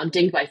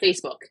 dinged by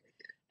Facebook.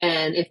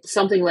 And if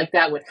something like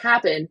that would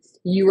happen,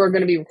 you are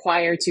going to be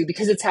required to,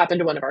 because it's happened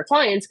to one of our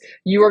clients,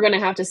 you are going to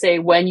have to say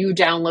when you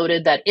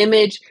downloaded that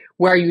image,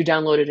 where you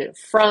downloaded it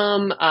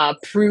from,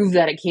 prove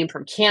that it came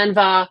from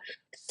Canva.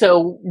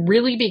 So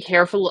really be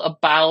careful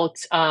about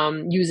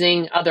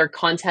using other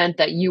content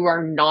that you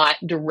are not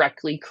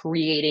directly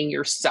creating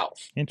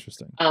yourself.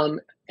 Interesting. I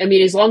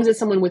mean, as long as it's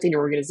someone within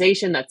your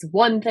organization, that's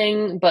one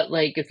thing. But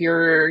if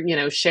you're,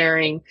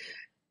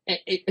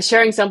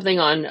 sharing something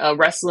on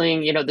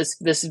wrestling,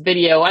 this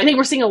video, I think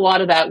we're seeing a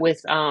lot of that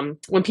with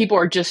when people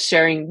are just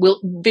sharing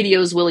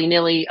videos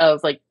willy-nilly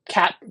of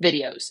cat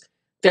videos.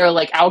 They're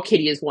Owl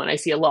Kitty is one I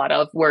see a lot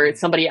of, where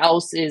somebody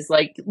else is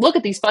look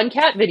at these fun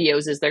cat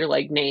videos is their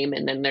name,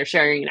 and then they're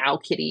sharing an Owl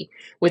Kitty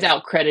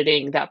without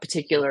crediting that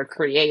particular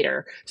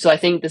creator. So I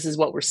think this is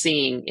what we're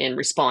seeing in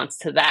response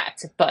to that.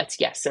 But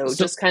so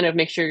just kind of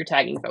make sure you're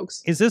tagging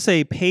folks. Is this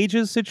a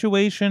Pages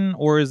situation,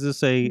 or is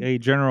this a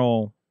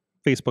general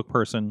Facebook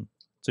person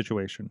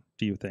situation,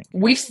 do you think?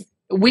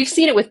 We've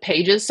seen it with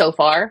pages so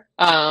far.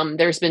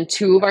 There's been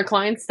 2 of our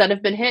clients that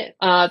have been hit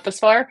thus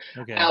far.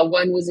 Okay.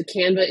 One was a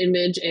Canva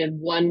image, and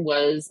one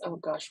was, oh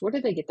gosh, where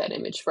did they get that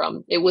image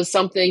from? It was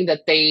something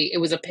that it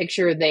was a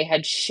picture they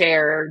had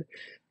shared.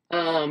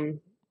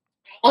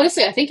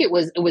 Honestly, I think it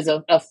was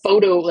a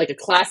photo, like a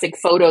classic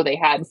photo they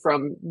had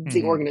from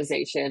the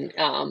organization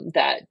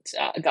that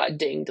got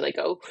dinged. Like,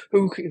 oh,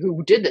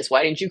 who did this?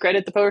 Why didn't you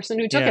credit the person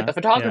who took it, the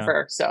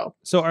photographer? So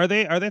are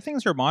they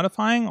things you're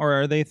modifying, or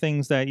are they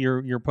things that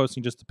you're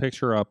posting just a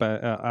picture up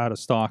out of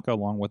stock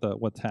along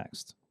with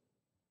text?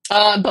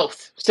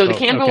 Both. So the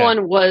Canva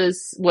one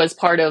was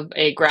part of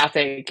a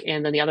graphic,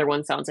 and then the other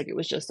one sounds like it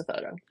was just a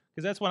photo.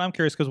 Because that's what I'm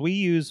curious, because we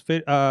use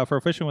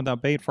for Fishing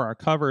Without Bait for our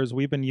covers,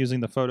 we've been using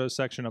the photos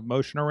section of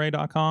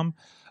motionarray.com.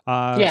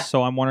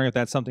 So I'm wondering if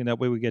that's something that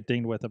we would get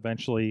dinged with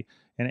eventually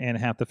and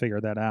have to figure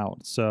that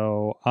out.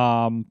 So,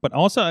 but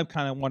also I'm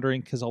kind of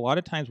wondering, because a lot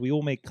of times we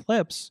will make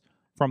clips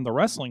from the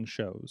wrestling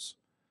shows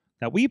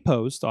that we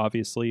post,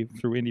 obviously,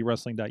 through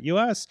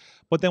indiewrestling.us,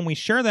 but then we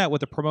share that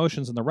with the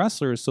promotions and the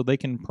wrestlers so they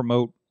can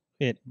promote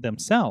it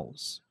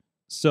themselves.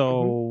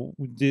 So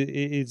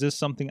is this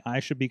something I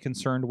should be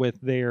concerned with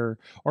there,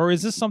 or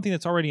is this something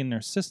that's already in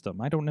their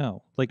system? I don't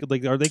know. Like are they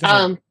going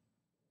to...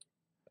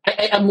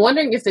 I'm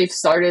wondering if they've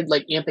started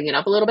like amping it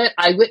up a little bit.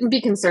 I wouldn't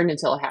be concerned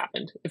until it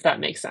happened, if that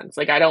makes sense.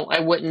 Like I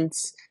wouldn't,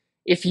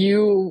 if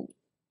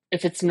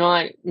it's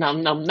not,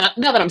 not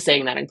that I'm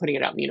saying that, I'm putting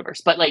it out in the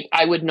universe, but like,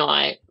 I would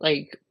not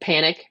like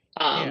panic.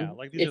 Yeah.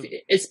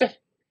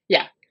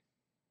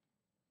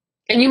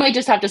 And you might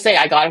just have to say,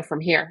 I got it from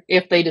here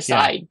if they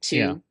decide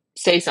to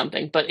say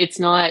something, but it's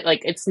not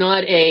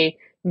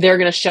they're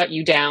going to shut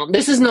you down.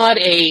 This is not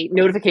a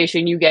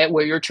notification you get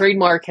where your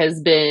trademark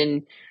has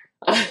been,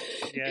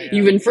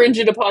 you've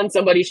infringed upon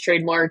somebody's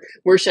trademark.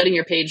 We're shutting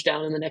your page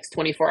down in the next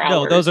 24 hours.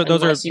 No, those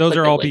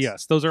are all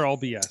BS. Those are all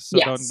BS. So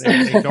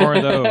don't ignore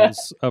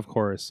those, of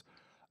course.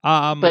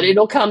 But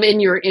it'll come in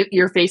your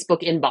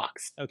Facebook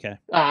inbox. Okay.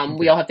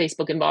 We all have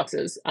Facebook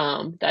inboxes.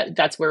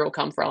 That's where it'll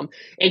come from.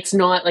 It's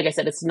not, like I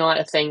said, it's not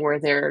a thing where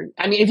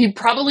if you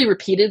probably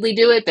repeatedly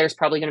do it, there's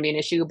probably going to be an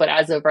issue. But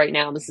as of right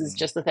now, this is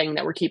just the thing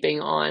that we're keeping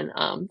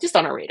on, just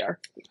on our radar.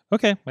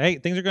 Okay. Hey,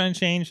 things are going to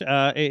change.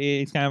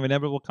 It's kind of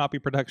inevitable. Copy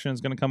production is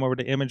going to come over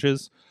to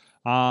images.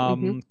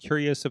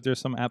 Curious if there's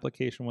some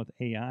application with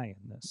AI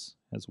in this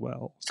as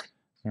well.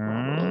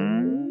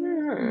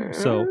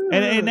 So,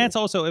 and that's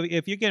also,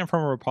 if you get it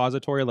from a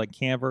repository like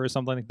Canva or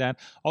something like that,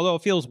 although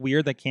it feels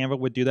weird that Canva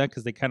would do that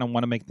because they kind of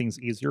want to make things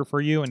easier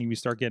for you, and you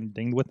start getting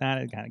dinged with that,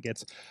 it kind of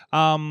gets,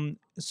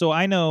 so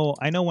I know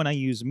when I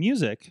use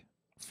music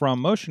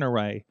from Motion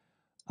Array,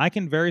 I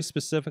can very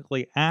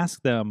specifically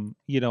ask them,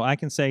 I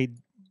can say,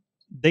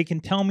 they can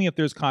tell me if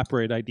there's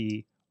copyright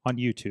ID on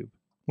YouTube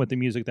with the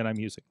music that I'm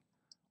using,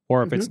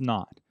 or if it's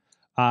not.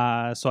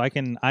 So I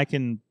can,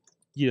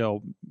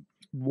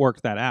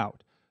 work that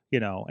out.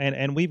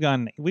 And we've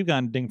gone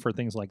dinged for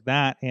things like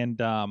that. And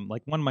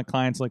like one of my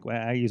clients, like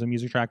I use a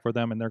music track for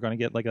them, and they're going to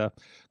get like a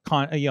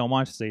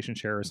monetization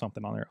share or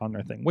something on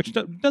their thing, which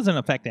doesn't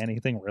affect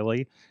anything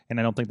really. And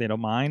I don't think they don't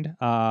mind.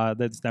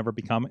 It's never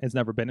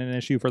been an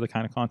issue for the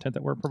kind of content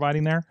that we're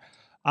providing there.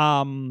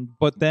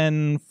 But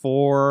then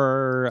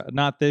for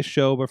not this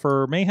show, but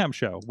for Mayhem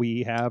show,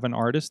 we have an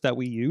artist that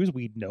we use.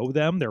 We know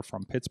them. They're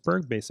from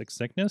Pittsburgh, Basic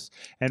Sickness.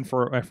 And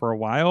for a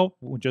while,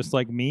 just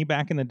like me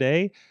back in the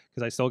day,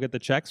 because I still get the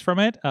checks from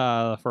it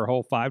for a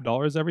whole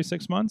 $5 every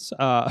 6 months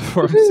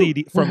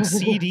from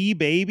CD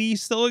Baby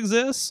still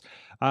exists,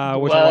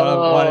 which a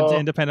lot of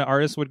independent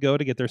artists would go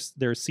to get their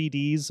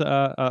CDs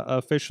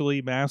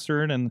officially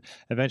mastered and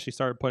eventually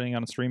start putting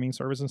on a streaming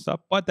service and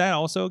stuff. But that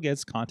also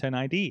gets content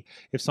ID.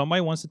 If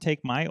somebody wants to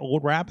take my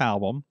old rap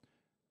album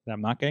that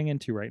I'm not getting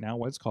into right now,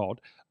 what it's called,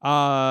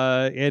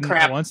 and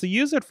wants to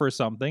use it for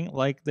something,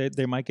 like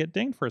they might get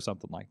dinged for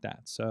something like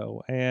that.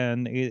 So,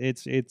 and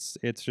it's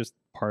just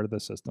part of the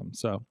system.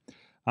 So,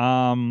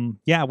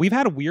 we've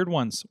had weird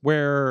ones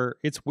where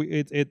it's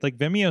like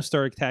Vimeo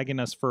started tagging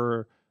us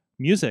for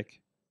music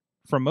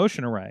from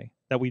Motion Array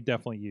that we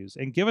definitely use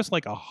and give us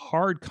like a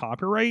hard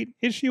copyright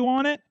issue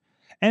on it,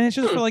 and it's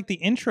just for like the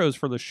intros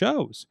for the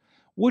shows,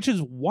 which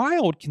is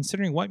wild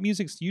considering what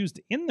music's used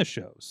in the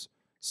shows.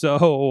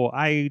 So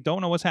I don't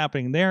know what's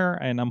happening there,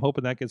 and I'm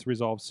hoping that gets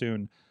resolved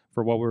soon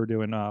for what we're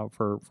doing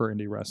for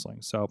indie wrestling.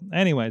 So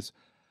anyways,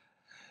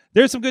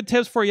 there's some good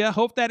tips for you.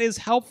 Hope that is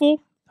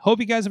helpful. Hope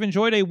you guys have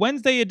enjoyed a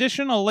Wednesday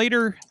edition, a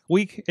later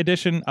week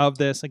edition of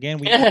this. Again,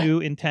 we do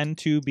intend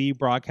to be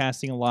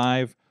broadcasting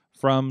live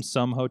from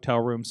some hotel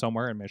room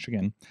somewhere in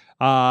Michigan.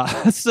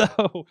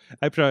 So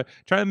I try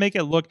to make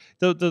it look,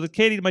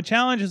 Katie, my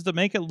challenge is to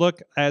make it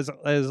look as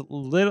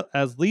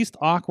least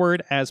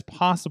awkward as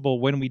possible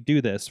when we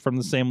do this from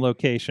the same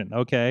location.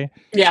 Okay.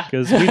 Yeah.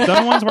 Because we've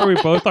done ones where we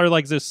both are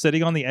like just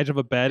sitting on the edge of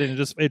a bed, and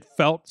it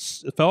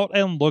felt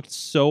and looked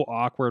so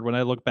awkward when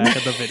I look back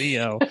at the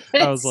video.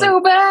 I was like,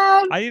 so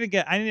bad. I need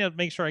to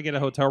make sure I get a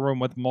hotel room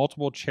with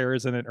multiple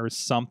chairs in it or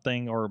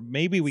something, or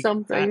maybe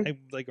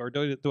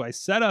do I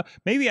set up?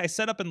 Maybe I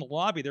set up in the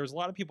lobby. There was a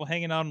lot of people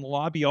hanging out in the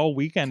lobby all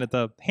weekend at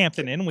the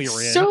Hampton Inn we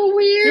were in. So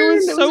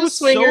weird. It was a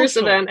swingers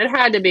event. It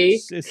had to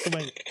be.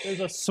 It was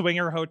a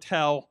swinger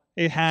hotel.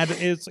 It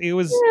was.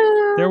 Yeah.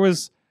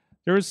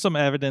 There was some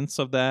evidence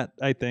of that,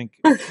 I think.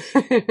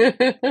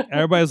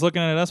 Everybody's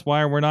looking at us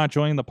why we're not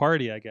joining the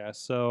party, I guess.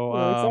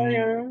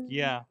 So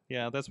yeah,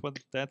 that's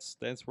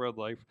world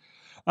life.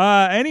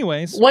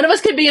 Anyways, one of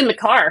us could be in the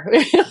car.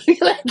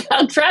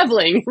 I'm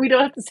traveling. We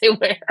don't have to say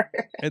where.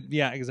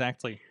 Yeah,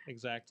 exactly.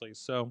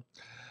 So,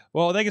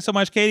 well, thank you so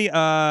much, Katie.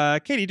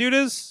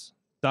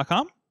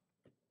 KatieDudas.com.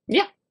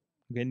 Yeah.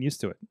 I'm getting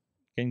used to it.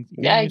 Getting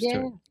used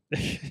to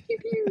it.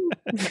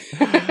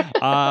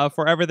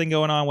 For everything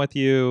going on with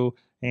you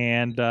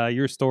and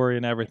your story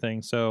and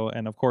everything. So,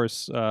 and of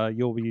course,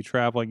 you'll be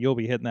traveling. You'll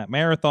be hitting that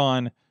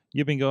marathon.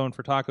 You've been going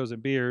for tacos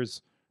and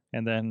beers,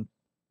 and then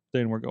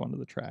we're going to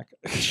the track.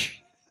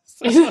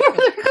 We're going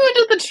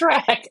to the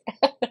track.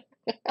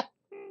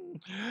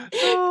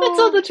 That's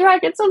on the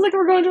track. It sounds like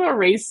we're going to a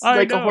race,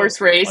 a horse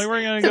race. Like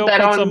we're gonna go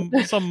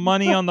put some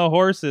money on the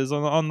horses,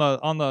 on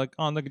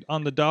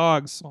the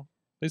dogs.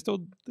 They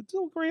still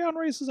greyhound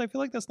races. I feel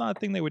like that's not a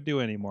thing they would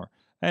do anymore.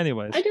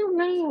 Anyways, I don't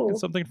know.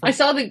 Something I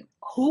saw the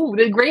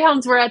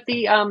greyhounds were at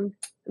the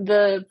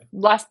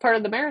last part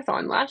of the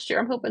marathon last year.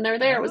 I'm hoping they're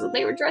there.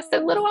 They were dressed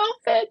in little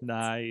outfits.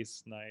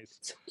 Nice.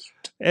 So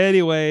cute.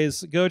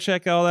 Anyways, go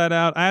check all that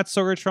out at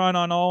Sorgatron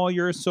on all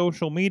your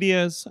social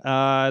medias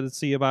to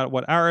see about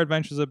what our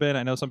adventures have been.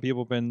 I know some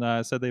people have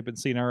been said they've been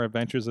seeing our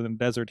adventures in the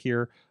desert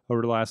here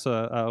over the last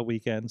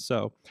weekend.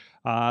 So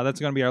that's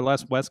going to be our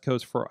last West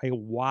Coast for a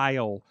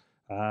while.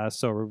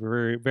 So we're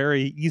very,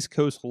 very East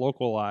Coast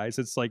localized.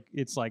 It's like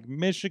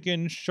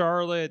Michigan,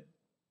 Charlotte,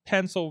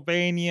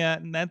 Pennsylvania,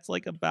 and that's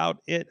like about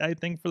it, I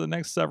think, for the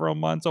next several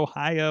months.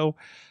 Ohio,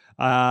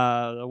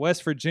 the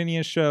West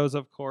Virginia shows,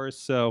 of course.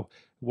 So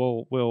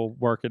we'll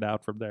work it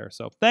out from there.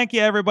 So thank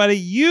you, everybody.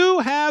 You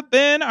have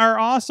been our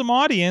awesome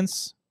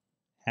audience.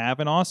 Have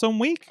an awesome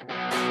week.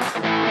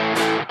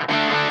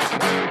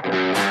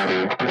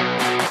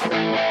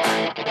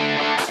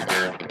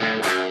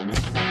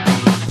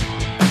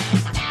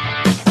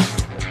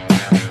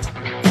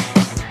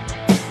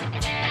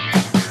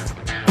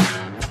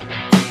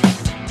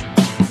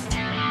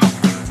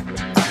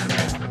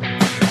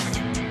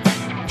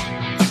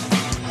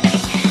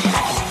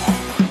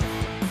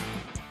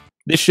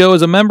 This show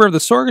is a member of the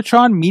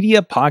Sorgatron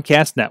Media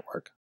Podcast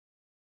Network.